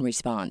immune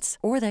response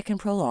or that can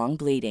prolong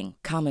bleeding.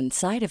 Common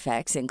side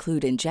effects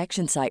include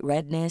injection site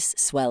redness,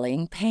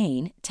 swelling,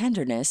 pain,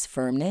 tenderness,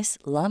 firmness,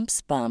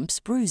 lumps, bumps,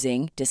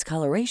 bruising,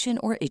 discoloration,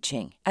 or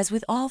itching. As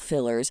with all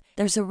fillers,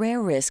 there's a rare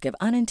risk of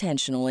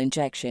unintentional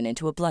injection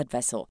into a blood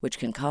vessel, which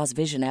can cause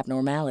vision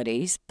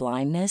abnormalities,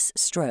 blindness,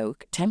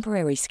 stroke,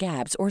 temporary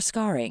scabs, or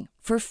scarring.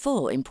 For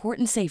full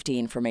important safety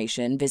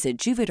information, visit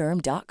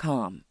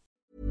Juvederm.com.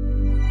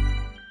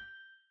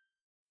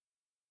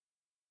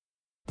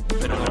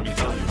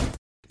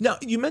 Now,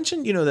 you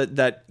mentioned,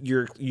 that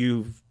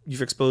you've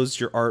exposed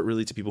your art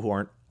really to people who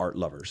aren't art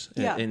lovers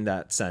in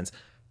that sense.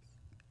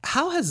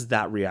 How has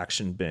that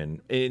reaction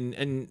been?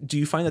 And do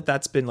you find that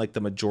that's been like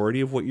the majority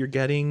of what you're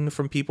getting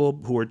from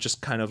people who are just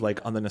kind of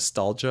like on the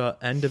nostalgia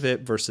end of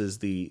it versus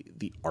the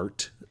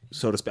art,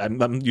 so to speak?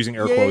 I'm using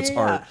air quotes,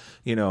 art,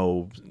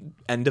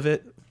 end of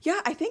it. Yeah,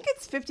 I think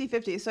it's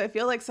 50-50. So I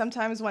feel like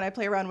sometimes when I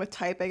play around with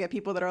type, I get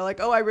people that are like,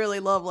 oh, I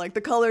really love like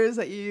the colors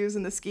that you use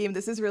in the scheme.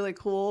 This is really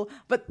cool.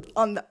 But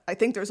I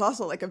think there's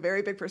also like a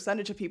very big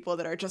percentage of people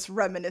that are just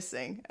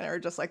reminiscing and are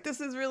just like,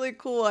 this is really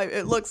cool.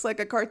 It looks like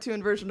a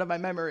cartoon version of my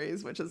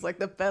memories, which is like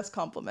the best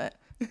compliment.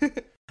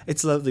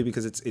 It's lovely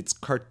because it's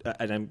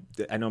and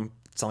I know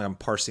it's not like I'm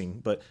parsing,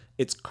 but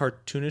it's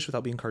cartoonish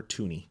without being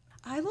cartoony.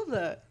 I love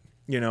that.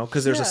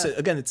 Because there's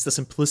again, it's the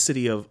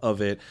simplicity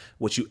of it,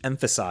 what you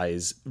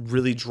emphasize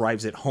really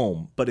drives it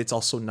home, but it's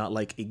also not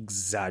like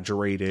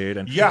exaggerated.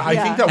 And I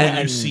think that when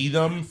you see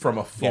them from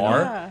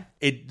afar,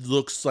 it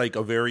looks like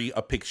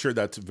a picture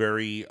that's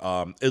very,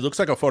 it looks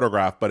like a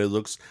photograph, but it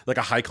looks like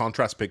a high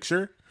contrast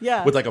picture.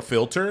 Yeah. With like a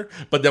filter.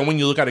 But then when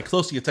you look at it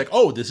closely, it's like,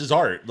 oh, this is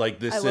art. Like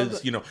this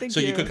is,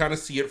 so you could kind of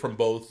see it from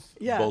both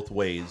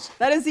ways.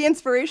 That is the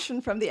inspiration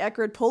from the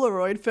Eckerd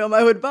Polaroid film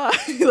I would buy.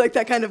 Like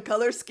that kind of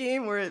color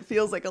scheme where it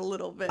feels like a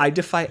little bit. I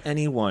defy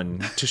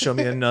anyone to show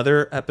me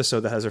another episode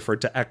that has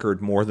referred to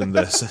Eckerd more than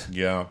this.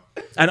 Yeah.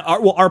 And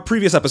our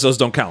previous episodes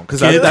don't count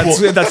because that's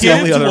the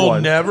only other one. Kids will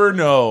never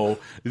know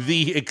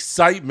the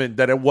excitement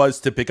that it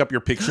was to pick up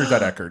your pictures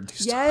at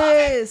Eckerd.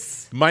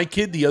 Yes. My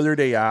kid the other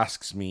day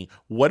asks me,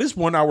 what is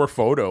 1 hour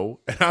photo?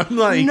 And I'm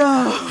like,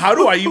 how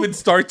do I even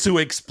start to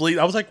explain?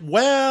 I was like,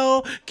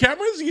 well,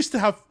 cameras used to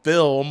have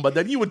film, but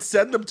then you would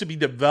send them to be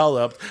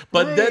developed.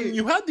 But then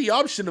you had the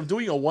option of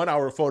doing a 1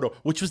 hour photo,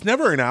 which was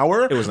never an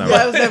hour. It was never.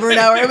 Yeah, it was never an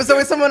hour. It was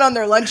always someone on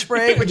their lunch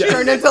break, which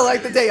turned into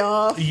like the day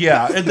off.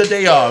 Yeah, and the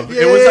day of.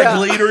 It was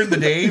like later in the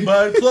day,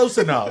 but close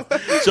enough.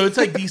 So it's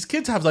like these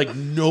kids have like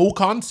no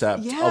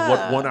concept of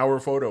what 1 hour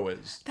photo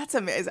is. That's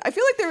amazing. I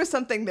feel like there was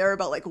something there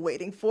about like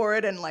waiting for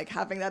it and like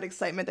having that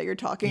excitement that you're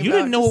talking about. You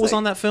didn't know what was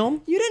on that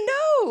film? You didn't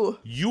know.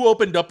 You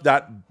opened up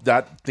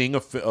that thing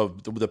of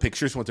the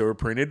pictures once they were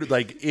printed.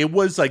 Like it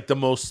was like the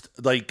most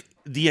like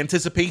the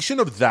anticipation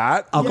of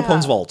that. Al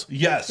Capone's vault.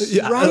 Yes.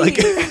 Yeah. Right.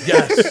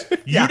 Yes.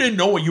 You didn't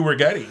know what you were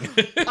getting.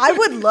 I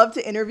would love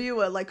to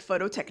interview a like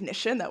photo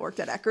technician that worked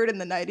at Eckerd in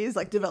the 90s,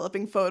 like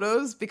developing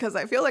photos, because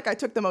I feel like I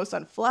took the most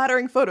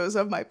unflattering photos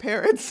of my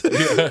parents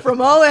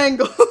from all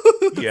angles.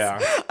 Yeah.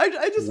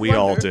 I just we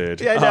wonder. all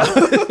did. Yeah, I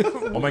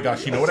know. Oh my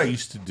gosh. You know what I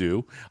used to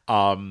do?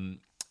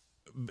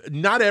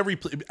 Not every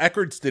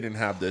Eckerds didn't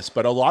have this,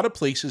 but a lot of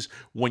places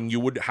when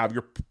you would have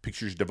your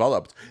pictures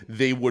developed,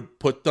 they would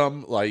put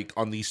them like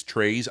on these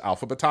trays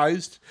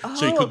alphabetized,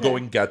 so you could go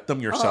and get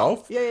them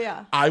yourself.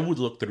 Yeah. I would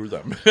look through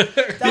them.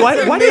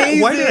 Why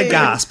did I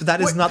gasp? That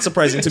is not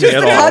surprising to me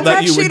at all. Contact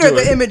That you would sheet do or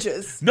the it.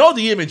 images? No,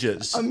 the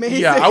images. Amazing.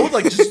 Yeah, I would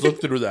like just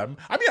look through them.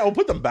 I mean, I would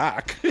put them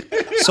back.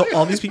 So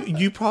all these people,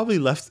 you probably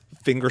left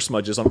finger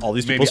smudges on all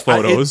these people's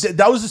photos.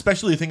 That was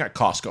especially a thing at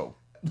Costco.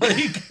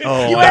 Like, you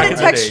added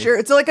texture.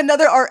 It's like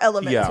another art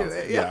element to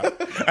it. Yeah.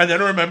 And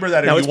then remember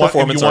that if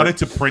you wanted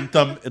to print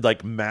them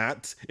like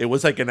matte, it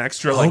was like an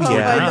extra like 2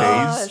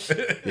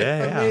 days.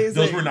 Yeah. Amazing.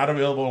 Those were not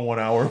available in 1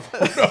 hour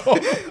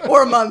photo.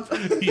 Or a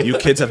month. You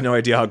kids have no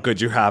idea how good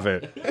you have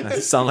it. I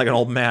sound like an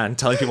old man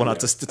telling people not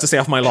to stay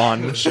off my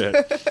lawn and shit.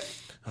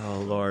 Oh,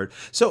 Lord.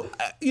 So,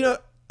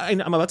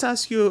 I'm about to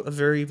ask you a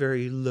very,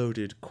 very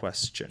loaded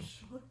question.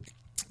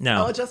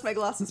 Now, I'll adjust my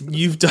glasses.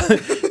 You've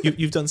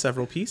done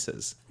several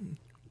pieces.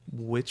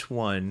 Which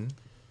one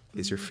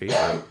is your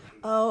favorite?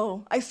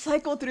 Oh, I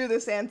cycled through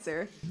this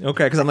answer.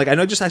 Okay, because I'm like, I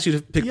know I just asked you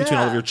to pick between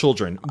all of your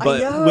children,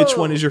 but which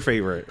one is your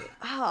favorite?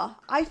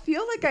 I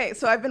feel like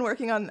so I've been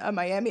working on a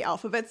Miami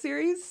alphabet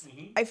series.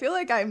 Mm-hmm. I feel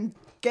like I'm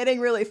getting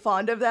really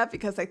fond of that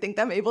because I think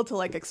I'm able to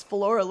like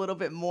explore a little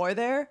bit more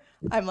there.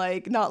 I'm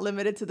like not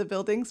limited to the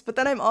buildings, but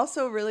then I'm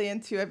also really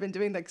I've been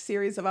doing like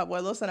series of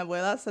abuelos and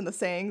abuelas and the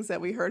sayings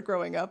that we heard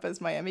growing up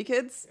as Miami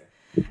kids.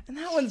 And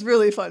that one's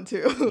really fun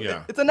too.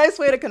 Yeah. It's a nice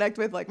way to connect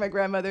with like my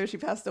grandmother. She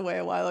passed away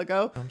a while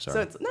ago. I'm sorry.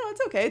 So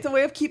it's okay. It's a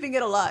way of keeping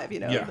it alive,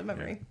 the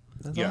memory.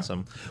 That's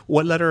awesome.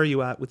 What letter are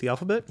you at with the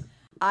alphabet?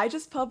 I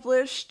just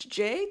published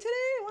J today,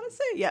 I want to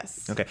say.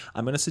 Yes. Okay,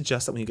 I'm going to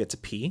suggest that when you get to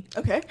P,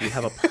 Okay. we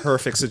have a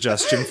perfect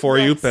suggestion for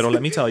you, pero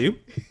let me tell you.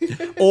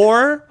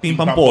 Or Pim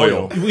Pam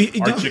Pollo.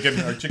 Our chicken.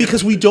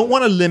 Because we don't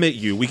want to limit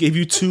you. We gave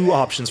you 2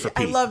 options for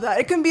P. I love that.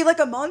 It can be like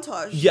a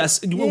montage. Yes,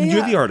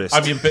 you're the artist.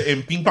 I mean,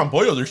 in Ping Pong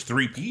Pollo, there's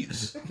 3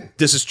 P's.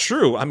 This is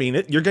true. I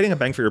mean, you're getting a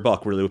bang for your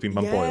buck, really, with Pim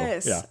Pam Pollo.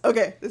 Yes. Yeah.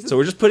 Okay. So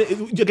we're just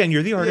putting, again,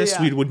 you're the artist.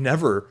 yeah. We would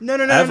never, No,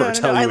 ever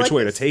tell I you which like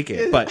way this. to take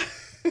it. But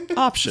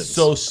options.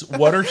 So,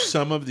 what are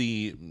some of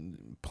the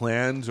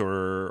plans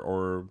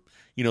or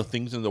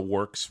things in the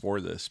works for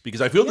this?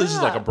 Because I feel this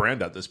is like a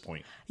brand at this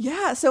point.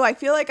 Yeah, so I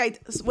feel like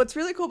what's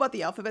really cool about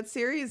the alphabet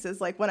series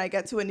is like when I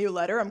get to a new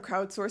letter, I'm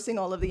crowdsourcing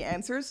all of the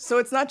answers. So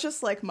it's not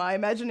just like my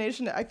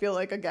imagination. I feel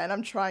like, again,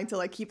 I'm trying to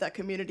like keep that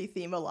community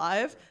theme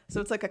alive.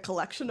 So it's like a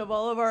collection of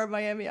all of our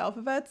Miami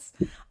alphabets.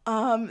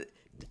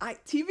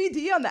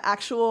 TBD on the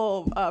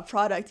actual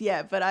product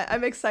yet, but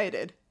I'm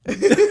excited.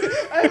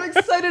 I'm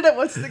excited at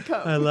what's to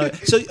come. I love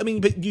it. So, I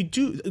mean, but you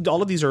do,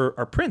 all of these are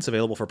prints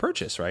available for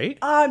purchase, right?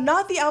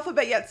 Not the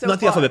alphabet yet. So Not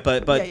the far.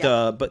 alphabet,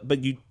 but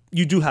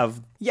you do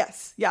have.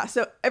 Yes, yeah.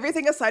 So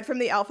everything aside from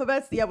the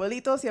alphabets, the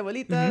abuelitos, the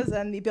abuelitas,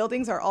 and the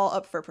buildings are all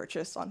up for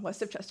purchase on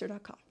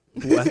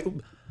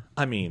westofchester.com.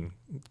 I mean,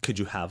 could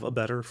you have a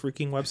better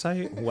freaking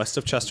website?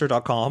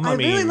 Westofchester.com? I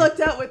mean, really lucked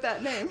out with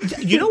that name.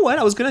 You know what?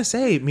 I was going to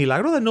say,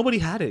 milagro that nobody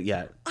had it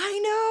yet. I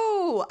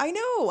know.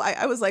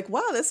 I was like,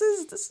 wow, this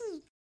is.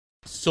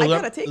 So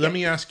let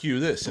me ask you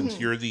this, since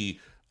you're the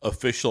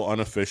official,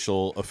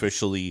 unofficial,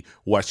 officially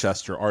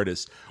Westchester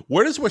artist,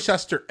 where does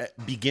Westchester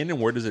begin and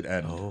where does it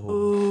end?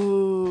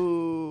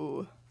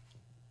 Ooh.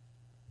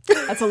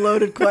 That's a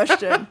loaded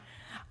question.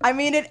 I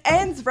mean, it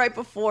ends right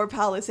before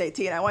Palace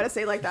 18. I want to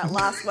say like that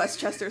last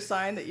Westchester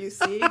sign that you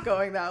see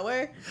going that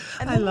way.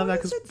 And I love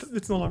that because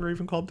it's no longer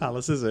even called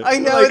Palace, is it? I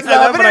know, like, it's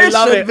not, but I it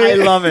love should it. be. I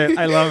love it.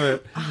 I love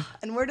it.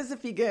 And where does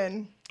it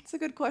begin? It's a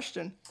good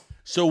question.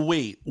 So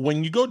wait,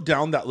 when you go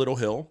down that little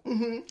hill,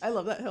 I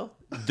love that hill.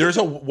 there's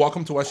a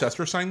Welcome to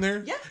Westchester sign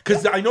there? Yeah.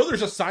 Because I know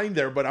there's a sign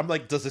there, but I'm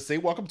like, does it say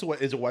Welcome to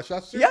is it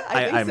Westchester? Yeah,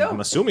 I think so. I'm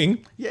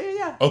assuming.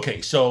 Yeah.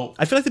 Okay, so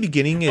I feel like the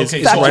beginning is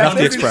okay, right so off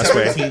the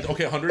expressway. 117th,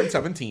 okay,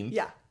 117th.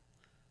 Yeah.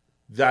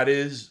 That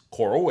is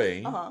Coral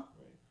Way.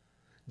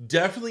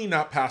 Definitely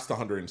not past the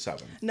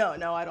 107th.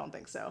 No, I don't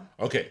think so.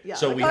 Okay, Yeah,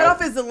 so the we cutoff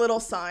have is a little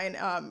sign.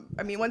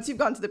 I mean, once you've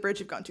gone to the bridge,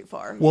 you've gone too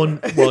far. Well,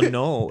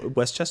 no.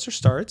 Westchester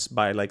starts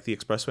by like the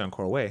expressway on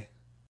Coral Way.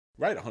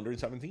 right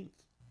 117th.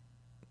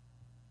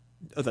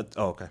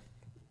 Okay.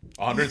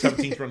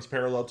 117th runs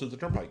parallel to the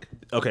turnpike.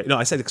 Okay. No,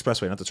 I said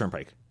expressway, not the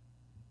turnpike.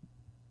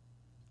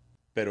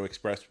 Pero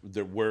Express,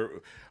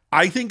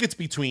 I think it's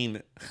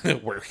between.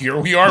 Here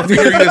we are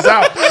figuring this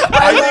out.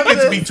 I think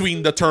it's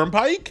between the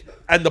turnpike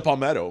and the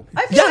Palmetto.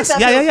 I feel Yes. like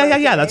that feels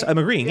right Yeah. to That's. me. I'm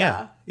agreeing.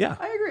 Yeah.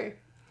 I agree.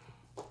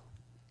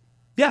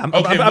 Yeah, I'm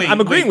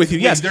wait, agreeing with you.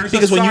 wait, Yes, there's a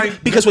because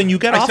sign- when you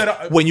get I off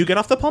said, when you get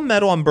off the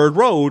Palmetto on Bird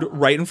Road,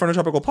 right in front of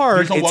Tropical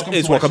Park, There's a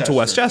it's Welcome to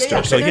Westchester.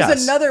 Yeah, So there's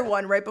yes, another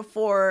one right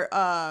before.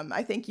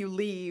 I think you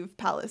leave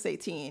Palace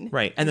 18.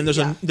 right, and then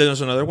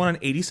there's another one on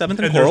 87th and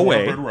And Coral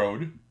there's Way. Bird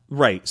Road.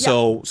 Right.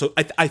 So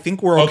I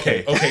think we're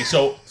okay. Okay.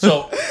 So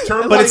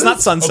turnpike, But it's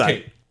not Sunset.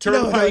 Okay,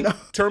 turnpike, No.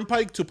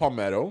 turnpike to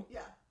Palmetto. Yeah.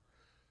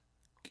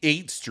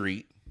 8th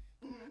Street,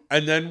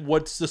 and then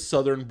what's the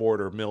southern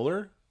border?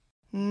 Miller.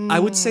 I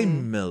would say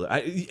Miller.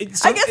 I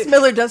guess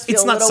Miller does feel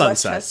it's a not little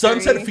Sunset. Westchester-y.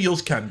 Sunset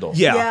feels Kendall.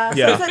 Yeah.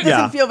 Sunset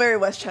doesn't feel very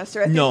Westchester.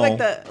 I think No. like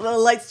the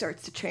light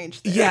starts to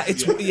change there. Yeah,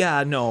 it's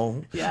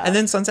no. Yeah. And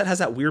then Sunset has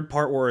that weird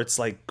part where it's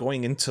like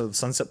going into the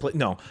Sunset place.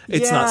 No,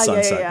 it's not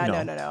Sunset. Yeah.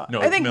 No.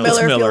 No, I think Miller. Miller,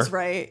 It's Miller. feels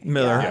right.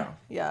 Miller.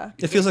 Yeah.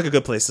 It feels like a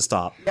good place to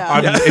stop. Yeah.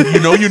 I mean, if you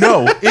know, you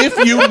know. If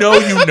you know,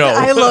 you know.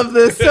 I love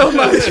this so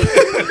much.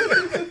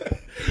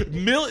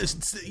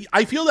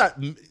 I feel that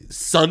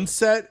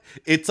Sunset,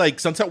 it's like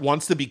Sunset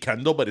wants to be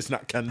Kendall, but it's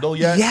not Kendall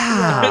yet.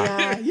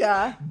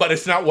 Yeah. But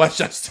it's not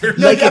Westchester.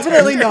 No,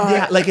 definitely not.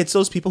 Yeah, like it's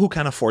those people who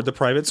can't afford the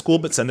private school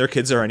but send their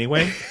kids there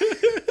anyway.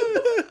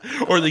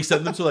 Or they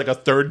send them to like a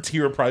 3rd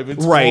tier private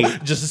school.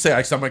 Right. Just to say,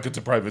 I sent my kid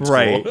to private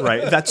school.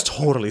 Right. That's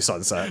totally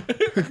Sunset.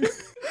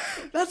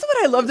 That's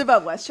what I loved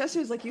about Westchester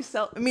is like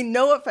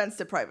no offense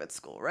to private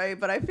school, right?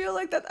 But I feel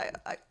like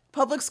that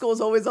public school is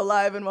always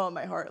alive and well in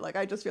my heart. Like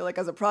I just feel like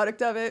as a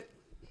product of it,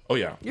 Oh,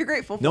 yeah. you're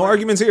grateful for No it.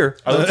 arguments here.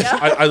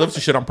 I love to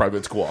shit on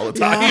private school all the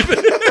time.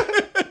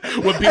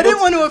 When people, I didn't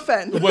want to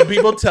offend. when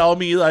people tell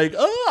me like,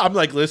 oh, I'm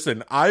like,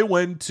 listen, I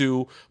went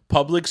to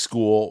public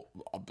school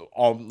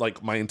all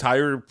like my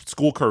entire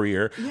school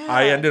career. Yeah.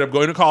 I ended up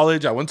going to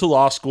college. I went to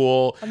law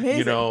school. Amazing.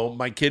 You know,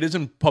 my kid is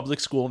in public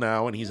school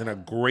now and he's in a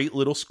great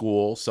little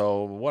school.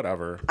 So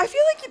whatever. I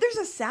feel like there's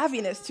a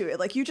savviness to it.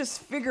 Like you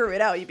just figure it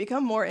out. You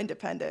become more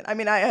independent. I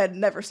mean, I had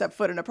never stepped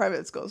foot in a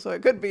private school, so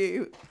it could be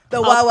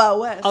the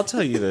Wild West. I'll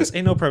tell you this: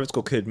 ain't no private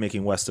school kid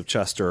making West of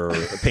Chester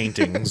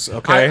paintings.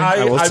 Okay,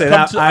 I will I've say come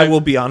that. I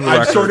will be on the I've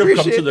record. sort of come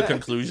to Appreciate the that.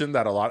 conclusion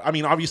that a lot. I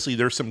mean, obviously,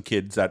 there's some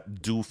kids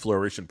that do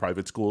flourish in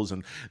private schools,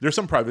 and there's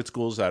some private schools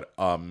schools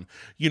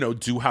that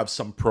do have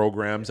some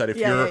programs that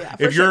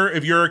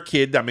if you're a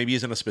kid that maybe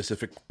is in a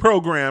specific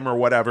program or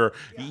whatever,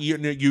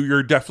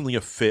 you're definitely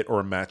a fit or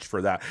a match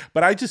for that.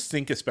 But I just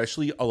think,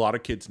 especially a lot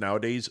of kids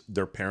nowadays,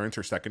 their parents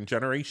are second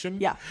generation.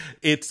 Yeah,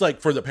 it's like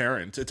for the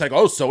parents, it's like,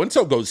 oh, so and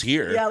so goes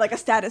here. Yeah, like a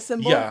status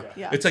symbol. Yeah.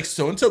 It's like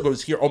so and so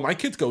goes here. Oh, my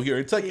kids go here.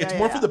 It's like it's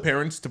more for the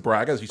parents to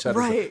brag, as you said,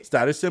 as a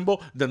status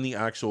symbol than the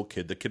actual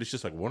kid. The kid is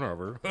just like,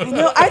 whatever. I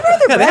know. I'd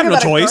rather brag they have no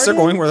about choice. They're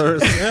going where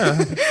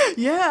they're.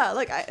 Yeah,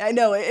 like I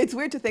know it's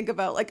weird to think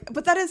about, like,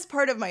 but that is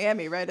part of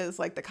Miami, right? Is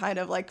like the kind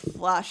of like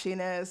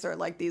flashiness or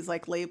like these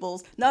like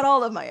labels. Not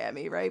all of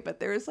Miami, right? But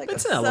there's like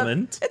it's an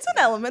element. It's an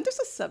element. There's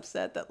a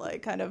subset that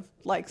like kind of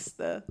likes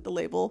the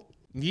label.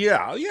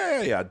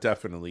 Yeah,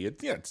 definitely.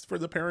 It's for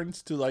the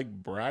parents to like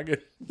brag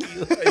and be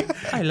like,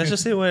 hey, let's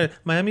just say what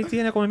Miami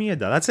tiene como mierda.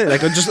 That's it.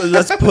 Like, just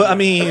let's put. I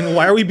mean,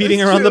 why are we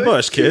beating around the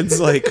bush, kids?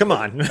 Like, come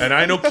on. And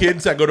I know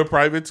kids that go to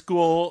private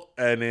school,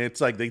 and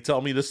it's like they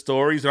tell me the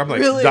stories, and I'm like,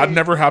 really? That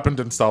never happened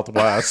in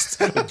Southwest.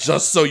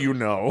 Just so you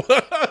know.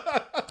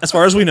 As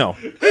far as we know.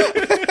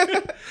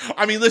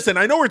 I mean, listen,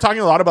 I know we're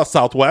talking a lot about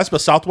Southwest,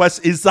 but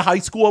Southwest is the high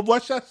school of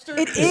Westchester.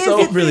 It is. So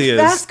it really is.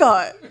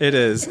 Mascot. It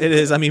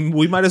is. I mean,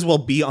 we might as well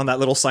be on that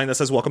little sign that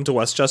says "Welcome to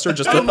Westchester."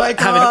 Just have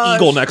an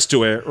eagle next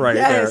to it, right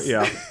there.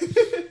 Yeah.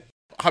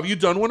 Have you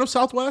done one of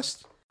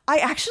Southwest? I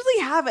actually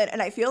haven't,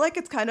 and I feel like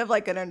it's kind of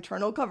like an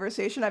internal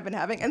conversation I've been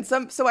having. And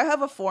so I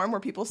have a form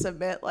where people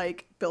submit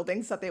like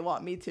buildings that they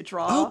want me to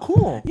draw. Oh,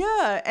 cool.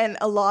 Yeah, and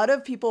a lot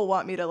of people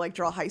want me to like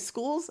draw high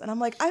schools, and I'm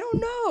like, I don't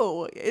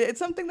know. It's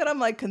something that I'm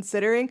like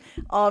considering.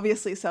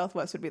 Obviously,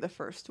 Southwest would be the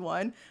first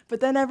one, but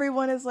then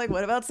everyone is like,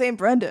 what about St.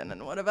 Brendan,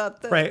 and what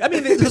about this? Right. I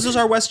mean, this is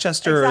our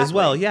Westchester as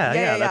well.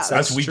 Yeah.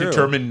 That's we true.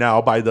 Determined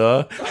now by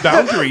the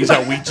boundaries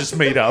that we just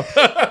made up.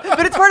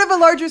 But it's part of a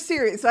larger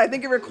series, so I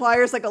think it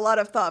requires like a lot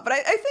of thought. But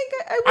I think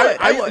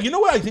I would. You know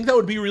what? I think that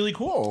would be really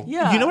cool.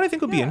 Yeah. You know what I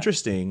think would be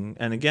interesting?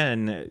 And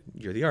again,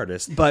 you're the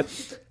artist, but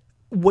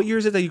what year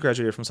is it that you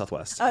graduated from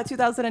Southwest?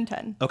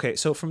 2010. Okay,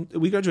 so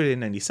we graduated in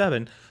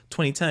 97,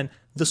 2010.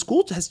 The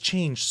school has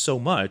changed so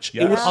much.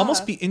 Yes. It would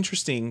almost be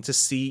interesting to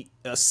see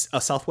a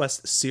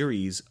Southwest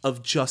series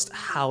of just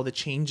how the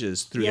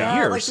changes through the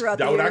years. Like throughout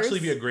that the would years. actually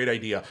be a great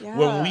idea. Yeah.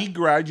 When we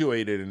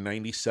graduated in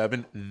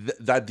 97,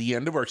 at the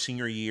end of our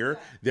senior year,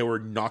 they were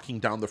knocking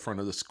down the front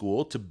of the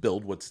school to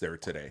build what's there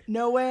today.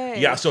 No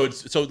way. Yeah, so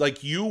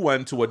like you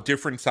went to a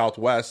different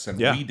Southwest than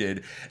we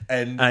did,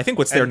 and I think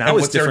what's there now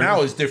is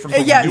different. From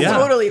what yeah, we knew.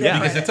 totally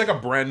different. Because it's like a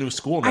brand new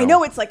school now. I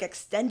know, it's like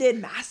extended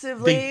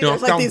massively.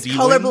 There's like these D-wing.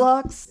 color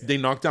blocks.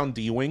 They knocked down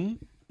D-wing.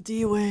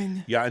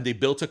 D-wing. Yeah, and they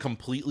built a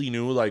completely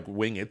new like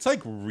wing. It's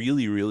like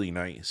really, really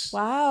nice.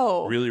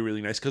 Wow. Really,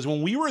 really nice. Because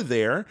when we were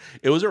there,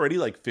 it was already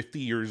like 50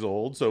 years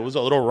old, so it was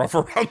a little rough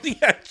around the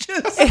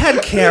edges. It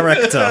had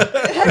character.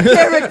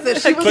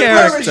 She was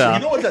character. You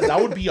know what?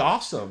 That would be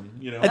awesome.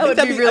 You know, That would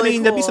be really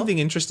that'd be cool. something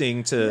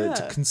interesting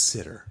to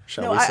consider.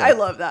 Shall we say? I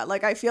love that.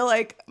 Like, I feel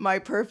like my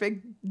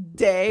perfect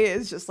day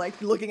is just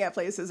like looking at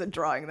places and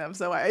drawing them.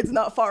 So it's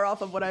not far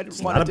off of what I'd want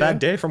to do. Not a bad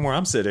day from where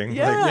I'm sitting.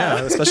 Yeah.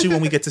 Especially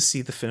when we get to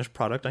see the finished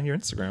product on your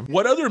Instagram.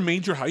 what other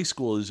major high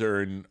school is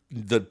there in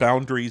the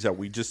boundaries that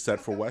we just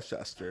set for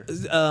Westchester?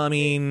 I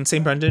mean,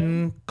 St.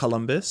 Brendan,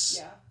 Columbus.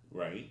 Yeah.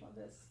 Right.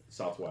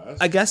 Southwest.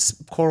 I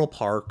guess Coral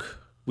Park.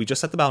 We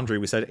just set the boundary.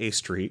 We said A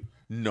Street.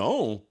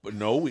 No.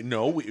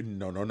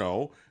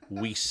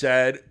 We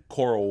said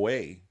Coral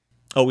Way.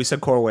 Oh, we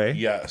said Coral Way?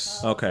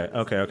 Yes. Okay.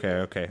 No.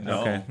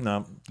 Okay.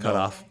 No, cut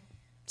off.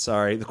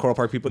 Sorry, the Coral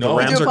Park people. No. The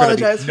Rams I are going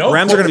apologize. to be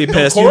Rams are going to be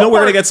pissed. Coral We're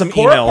going to Park- get some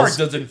Coral Park emails.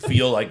 doesn't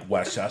feel like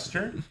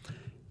Westchester.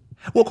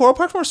 Well, Coral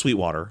Park's more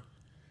Sweetwater.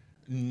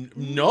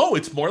 No,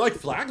 it's more like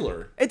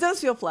Flagler. It does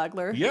feel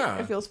Flagler. Yeah.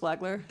 It feels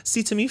Flagler.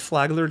 See, to me,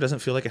 Flagler doesn't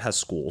feel like it has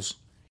schools.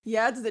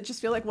 Yeah, does it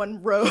just feel like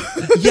one row?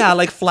 Yeah,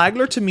 like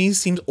Flagler to me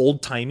seems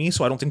old timey,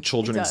 so I don't think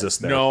children It does.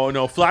 exist there.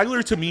 No.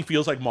 Flagler to me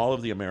feels like Mall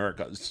of the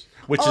Americas,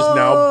 which is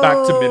now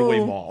back to Midway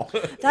Mall.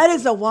 That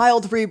is a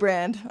wild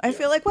rebrand. I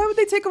feel like, why would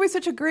they take away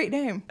such a great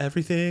name?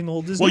 Everything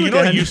old is Well, new you know,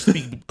 again. it usused to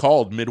be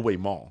called Midway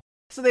Mall.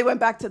 So they went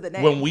back to the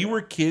name. When we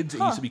were kids, it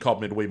used to be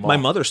called Midway Mall. My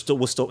mother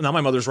was still. Now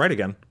my mother's right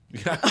again.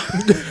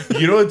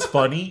 You know what's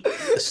funny?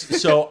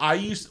 So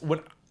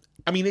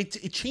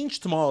it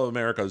changed to Mall of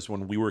Americas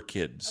when we were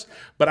kids.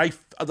 But I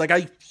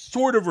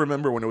sort of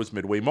remember when it was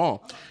Midway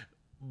Mall.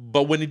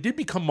 But when it did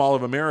become Mall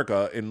of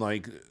America in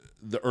like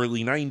the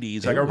early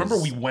 90s, I remember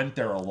we went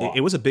there a lot.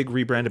 It was a big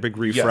rebrand, a big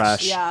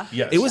refresh. Yeah.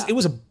 Yes. It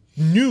was a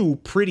new,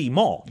 pretty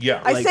mall.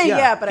 Yeah. I say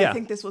but yeah. I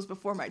think this was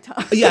before my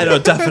time. Yeah, no,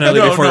 definitely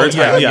before your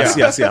time.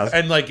 Yes.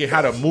 And like it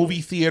had a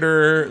movie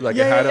theater, like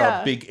it had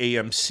Yeah. a big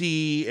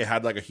AMC, it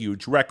had like a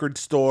huge record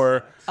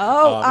store.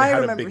 Oh, it I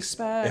had remember a big,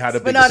 Specs, It had a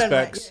but big not in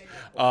Specs.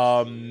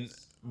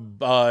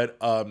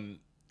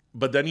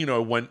 But then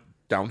it went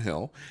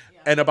downhill.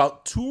 And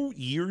about 2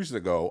 years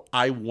ago,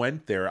 I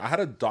went there. I had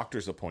a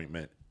doctor's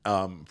appointment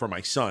for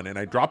my son, and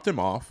I dropped him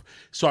off.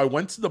 So I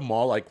went to the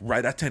mall like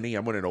right at 10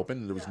 a.m. when it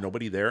opened, and there was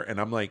nobody there.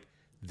 And I'm like,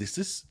 this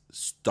is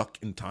stuck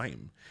in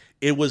time.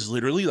 It was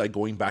literally like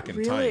going back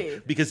in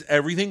time because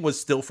everything was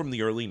still from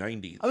the early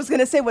 90s. I was going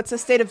to say, what's the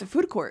state of the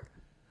food court?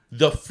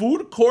 The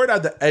food court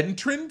at the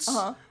entrance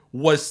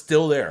was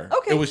still there.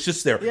 Okay. It was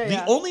just there. Yeah,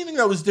 the only thing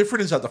that was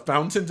different is that the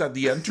fountains at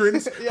the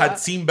entrance had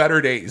seen better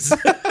days.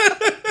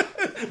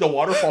 The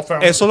waterfall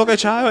fountain. Eso lo que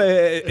echaba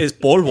is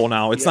polvo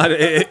now. It's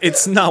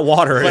not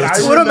water. But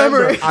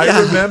It's,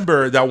 I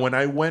remember that when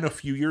I went a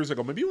few years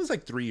ago, maybe it was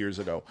like 3 years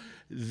ago,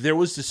 there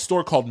was this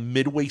store called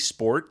Midway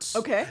Sports.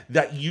 Okay.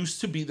 That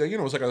used to be there. You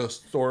know, it was like a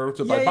store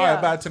to buy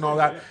bats and all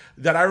that.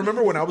 That I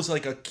remember when I was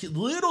like a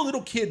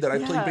little kid that I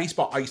played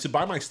baseball. I used to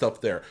buy my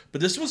stuff there.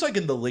 But this was like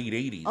in the late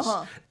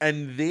 80s.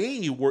 And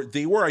they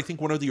were I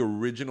think one of the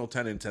original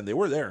tenants, and they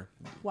were there.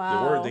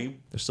 Wow. They're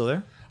still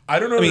there? I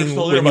don't know if they're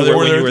still when there,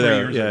 but you they were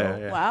there. 3 years ago.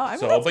 Yeah. Wow. I mean,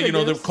 So, but you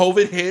know, the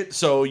COVID hit,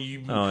 so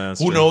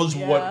who knows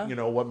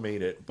what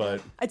made it.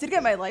 But I did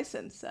get my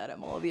license at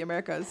Mall of the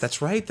Americas.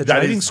 That's right. The that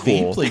driving is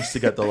school. the place to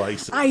get the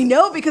license. I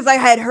know, because I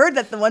had heard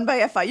that the one by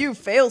FIU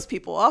fails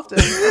people often.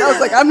 And I was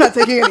like, I'm not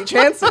taking any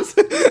chances.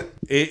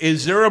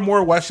 Is there a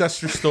more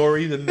Westchester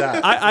story than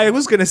that? I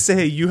was gonna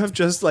say you have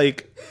just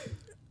like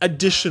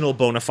additional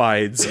bona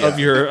fides of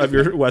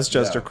your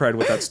Westchester cred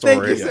with that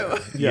story. Thank you so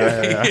much.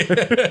 Yeah.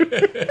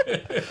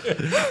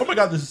 Oh my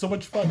god, this is so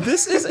much fun.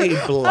 This is a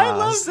blast. I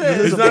love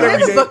this. It's Can not we every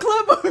have a day- book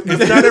club?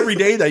 It's not every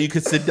day that you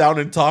could sit down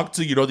and talk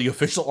to, the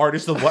official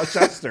artist of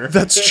Westchester.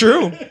 That's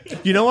true.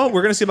 You know what?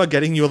 We're gonna see about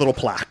getting you a little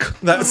plaque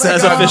that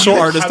says God. official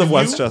artist Have of you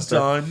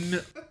Westchester.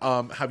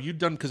 Have you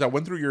done, because I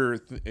went through your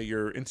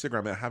Instagram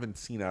and I haven't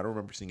seen it. I don't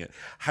remember seeing it.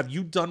 Have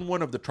you done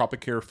one of the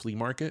Tropicare flea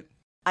market?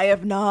 I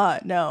have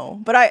not, no.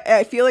 But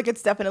I feel like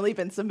it's definitely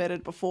been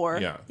submitted before.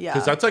 Yeah. Yeah.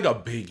 Because that's like a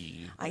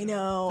biggie. I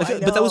know.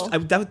 But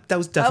that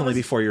was definitely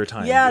before your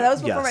time. Yeah, that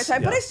was before my Yes,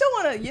 time. But I yes. still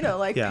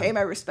want to, pay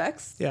my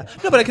respects. Yeah,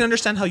 no, but I can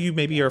understand how you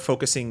maybe are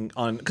focusing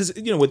on, because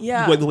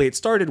with the way it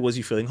started was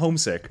you feeling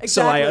homesick.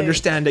 So I Exactly.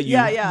 understand that you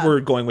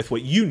were going with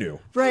what you knew.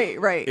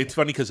 Right. It's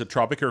funny because the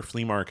Tropicare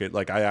flea market,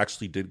 like I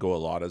actually did go a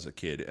lot as a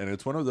kid, and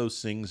it's one of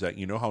those things that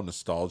how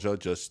nostalgia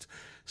just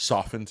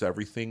softens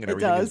everything and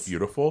everything is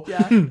beautiful.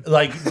 Yeah.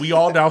 Like we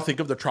all now think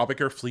of the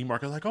Tropicare flea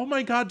market like, oh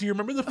my god, do you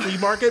remember the flea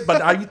market?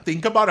 But I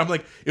think about it, I'm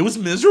like, it was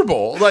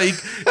miserable, like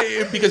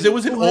because it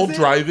was an old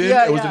drive-in.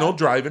 Yeah, it was an old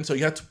drive-in, so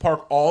you had to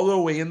park all the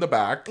way in the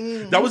back.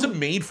 That wasn't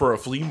made for a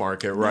flea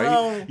market, right?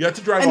 No. You had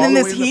to drive And all then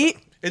the this way heat.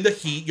 in the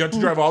heat. You had to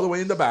drive all the way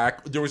in the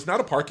back. There was not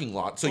a parking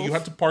lot, so you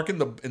had to park in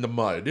the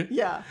mud.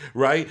 Yeah.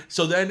 Right.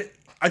 So then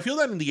I feel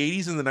that in the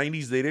 80s and the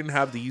 90s they didn't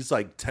have these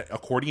like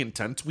accordion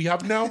tents we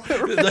have now.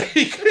 Like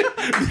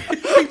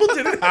people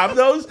didn't have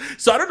those.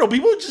 So I don't know.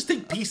 People would just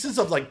take pieces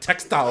of like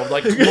textile,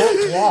 like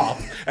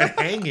cloth, and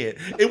hang it.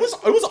 It was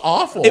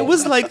awful. It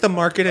was like the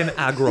market in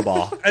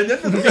Agrabah. And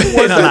then the thing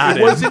was that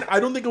it wasn't. I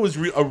don't think it was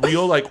a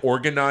real like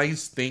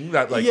organized thing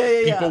that like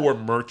people were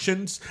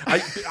merchants.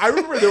 I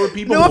remember there were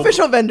people. No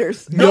official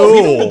vendors. No,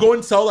 people would go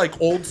and sell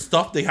like old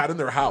stuff they had in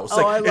their house.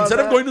 Oh, Like instead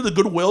of going to the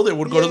Goodwill, they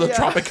would go to the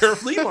Tropicare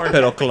flea market.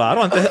 Pero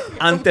claro,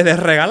 antes de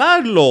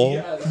regalarlo,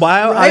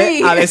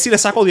 a ver si le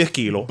saco 10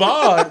 kilos.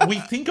 But we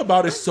think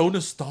about it so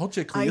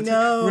nostalgically. I It's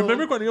know. Like,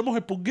 remember cuando íbamos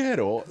al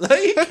Pulguero?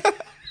 Like,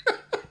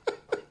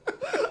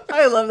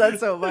 I love that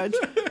so much.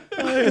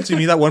 So you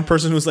meet that one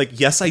person who's like,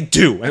 yes, I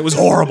do. And it was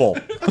horrible.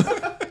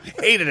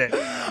 Hated it.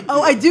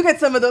 Oh, I do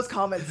get some of those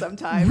comments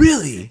sometimes.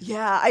 Really?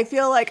 Yeah, I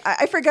feel like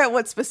I forget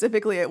what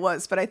specifically it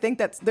was, but I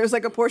think there's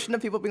like a portion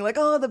of people being like,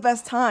 "Oh, the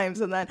best times,"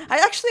 and then I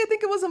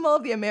think it was a Mall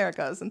of the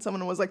Americas, and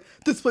someone was like,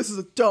 "This place is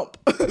a dump.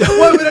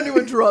 Why would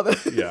anyone draw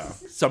this?" yeah,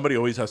 somebody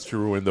always has to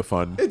ruin the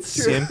fun. It's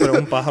true. Siempre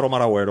un pájaro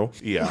maragüero.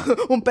 Yeah.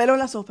 Un pelo en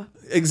la sopa.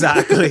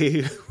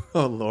 Exactly.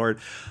 Oh, Lord.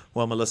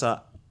 Well,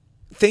 Melissa,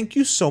 thank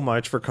you so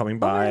much for coming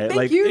by.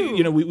 Thank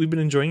you. We've been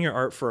enjoying your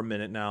art for a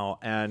minute now,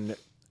 and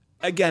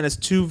again, as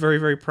two very,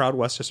 very proud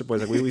Westchester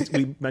boys, like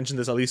we mentioned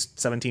this at least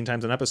 17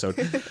 times an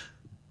episode.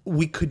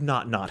 We could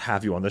not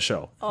have you on the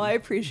show. Oh, I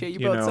appreciate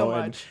you both so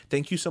and much.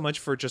 thank you so much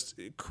for just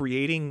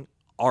creating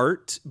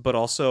art, but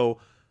also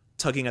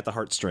tugging at the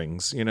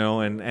heartstrings,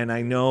 and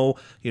I know,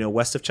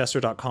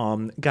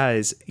 westofchester.com,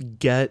 guys,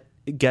 get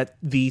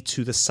thee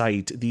to the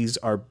site.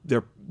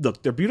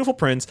 They're beautiful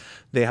prints.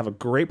 They have a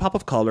great pop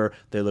of color.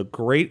 They look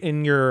great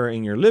in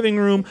your living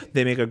room.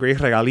 They make a great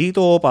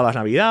regalito para la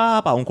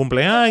Navidad, para un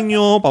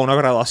cumpleaños, para una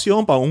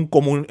graduación, para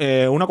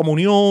una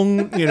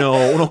comunión,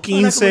 unos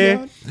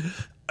 15.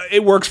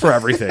 It works for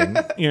everything,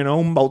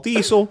 un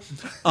bautizo.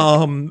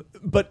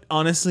 But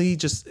honestly,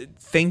 just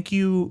thank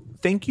you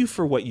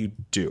for what you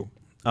do.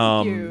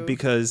 Thank you.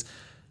 Because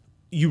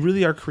you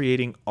really are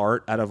creating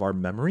art out of our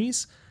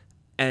memories,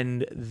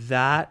 and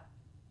that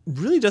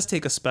really does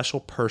take a special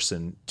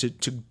person to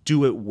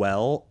do it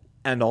well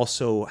and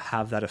also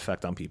have that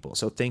effect on people.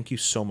 So thank you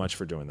so much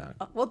for doing that.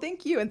 Well,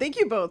 thank you. And thank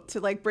you both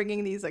to like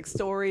bringing these like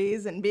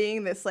stories and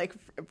being this like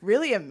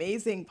really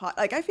amazing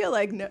like I feel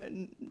like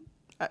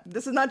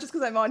this is not just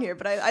because I'm on here,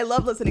 but I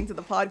love listening to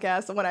the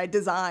podcast and when I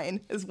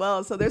design as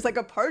well. So there's like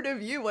a part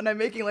of you when I'm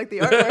making like the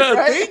artwork,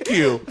 right? Thank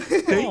you.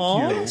 Thank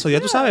you. So yeah,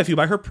 tú sabes, if you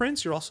buy her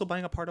prints, you're also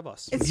buying a part of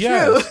us. It's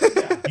true.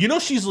 You know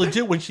she's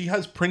legit when she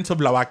has Prince of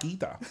La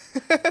Vaquita.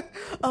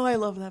 Oh, I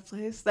love that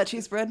place. That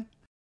cheese bread.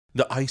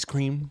 The ice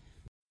cream.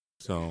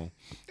 So,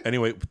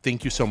 anyway,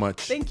 thank you so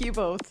much. Thank you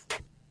both.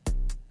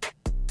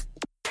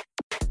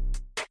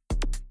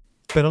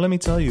 Pero Let Me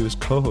Tell You is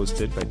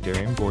co-hosted by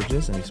Darian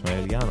Borges and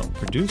Ismaeliano,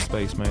 produced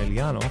by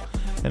Ismaeliano,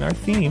 and our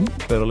theme,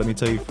 Pero Let Me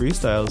Tell You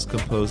Freestyle, is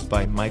composed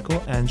by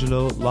Michael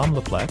Angelo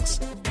Lomlaplex,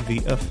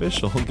 the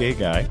official gay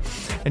guy.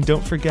 And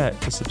don't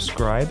forget to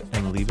subscribe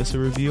and leave us a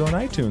review on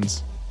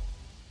iTunes.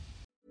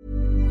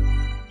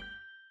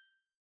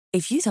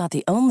 If you thought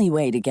the only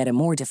way to get a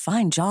more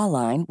defined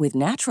jawline with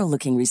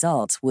natural-looking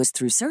results was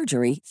through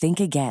surgery, think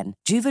again.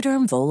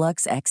 Juvederm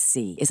Volux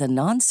XC is a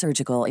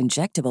non-surgical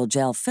injectable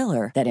gel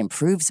filler that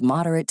improves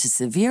moderate to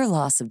severe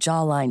loss of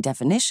jawline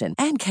definition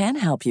and can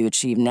help you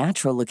achieve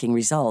natural-looking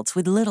results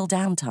with little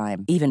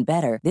downtime. Even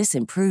better, this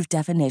improved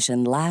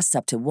definition lasts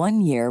up to 1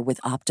 year with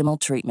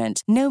optimal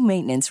treatment. No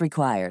maintenance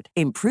required.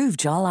 Improve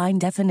jawline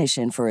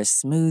definition for a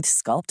smooth,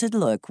 sculpted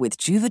look with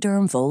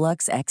Juvederm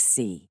Volux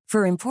XC.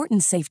 For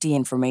important safety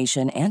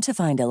information and to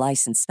find a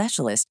licensed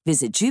specialist,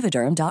 visit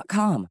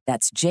Juvederm.com.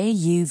 That's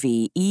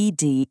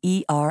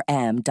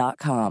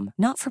JUVEDERM.com.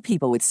 Not for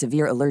people with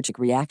severe allergic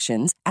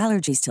reactions,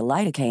 allergies to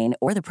lidocaine,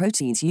 or the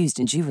proteins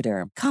used in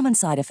Juvederm. Common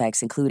side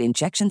effects include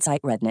injection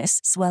site redness,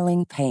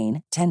 swelling,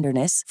 pain,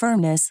 tenderness,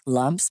 firmness,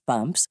 lumps,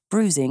 bumps,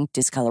 bruising,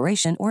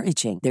 discoloration, or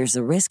itching. There's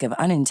a risk of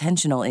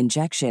unintentional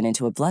injection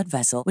into a blood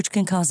vessel, which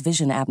can cause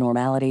vision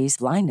abnormalities,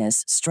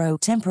 blindness,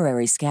 stroke,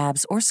 temporary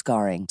scabs, or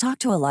scarring. Talk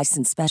to a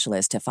licensed specialist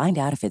to find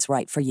out if it's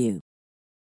right for you.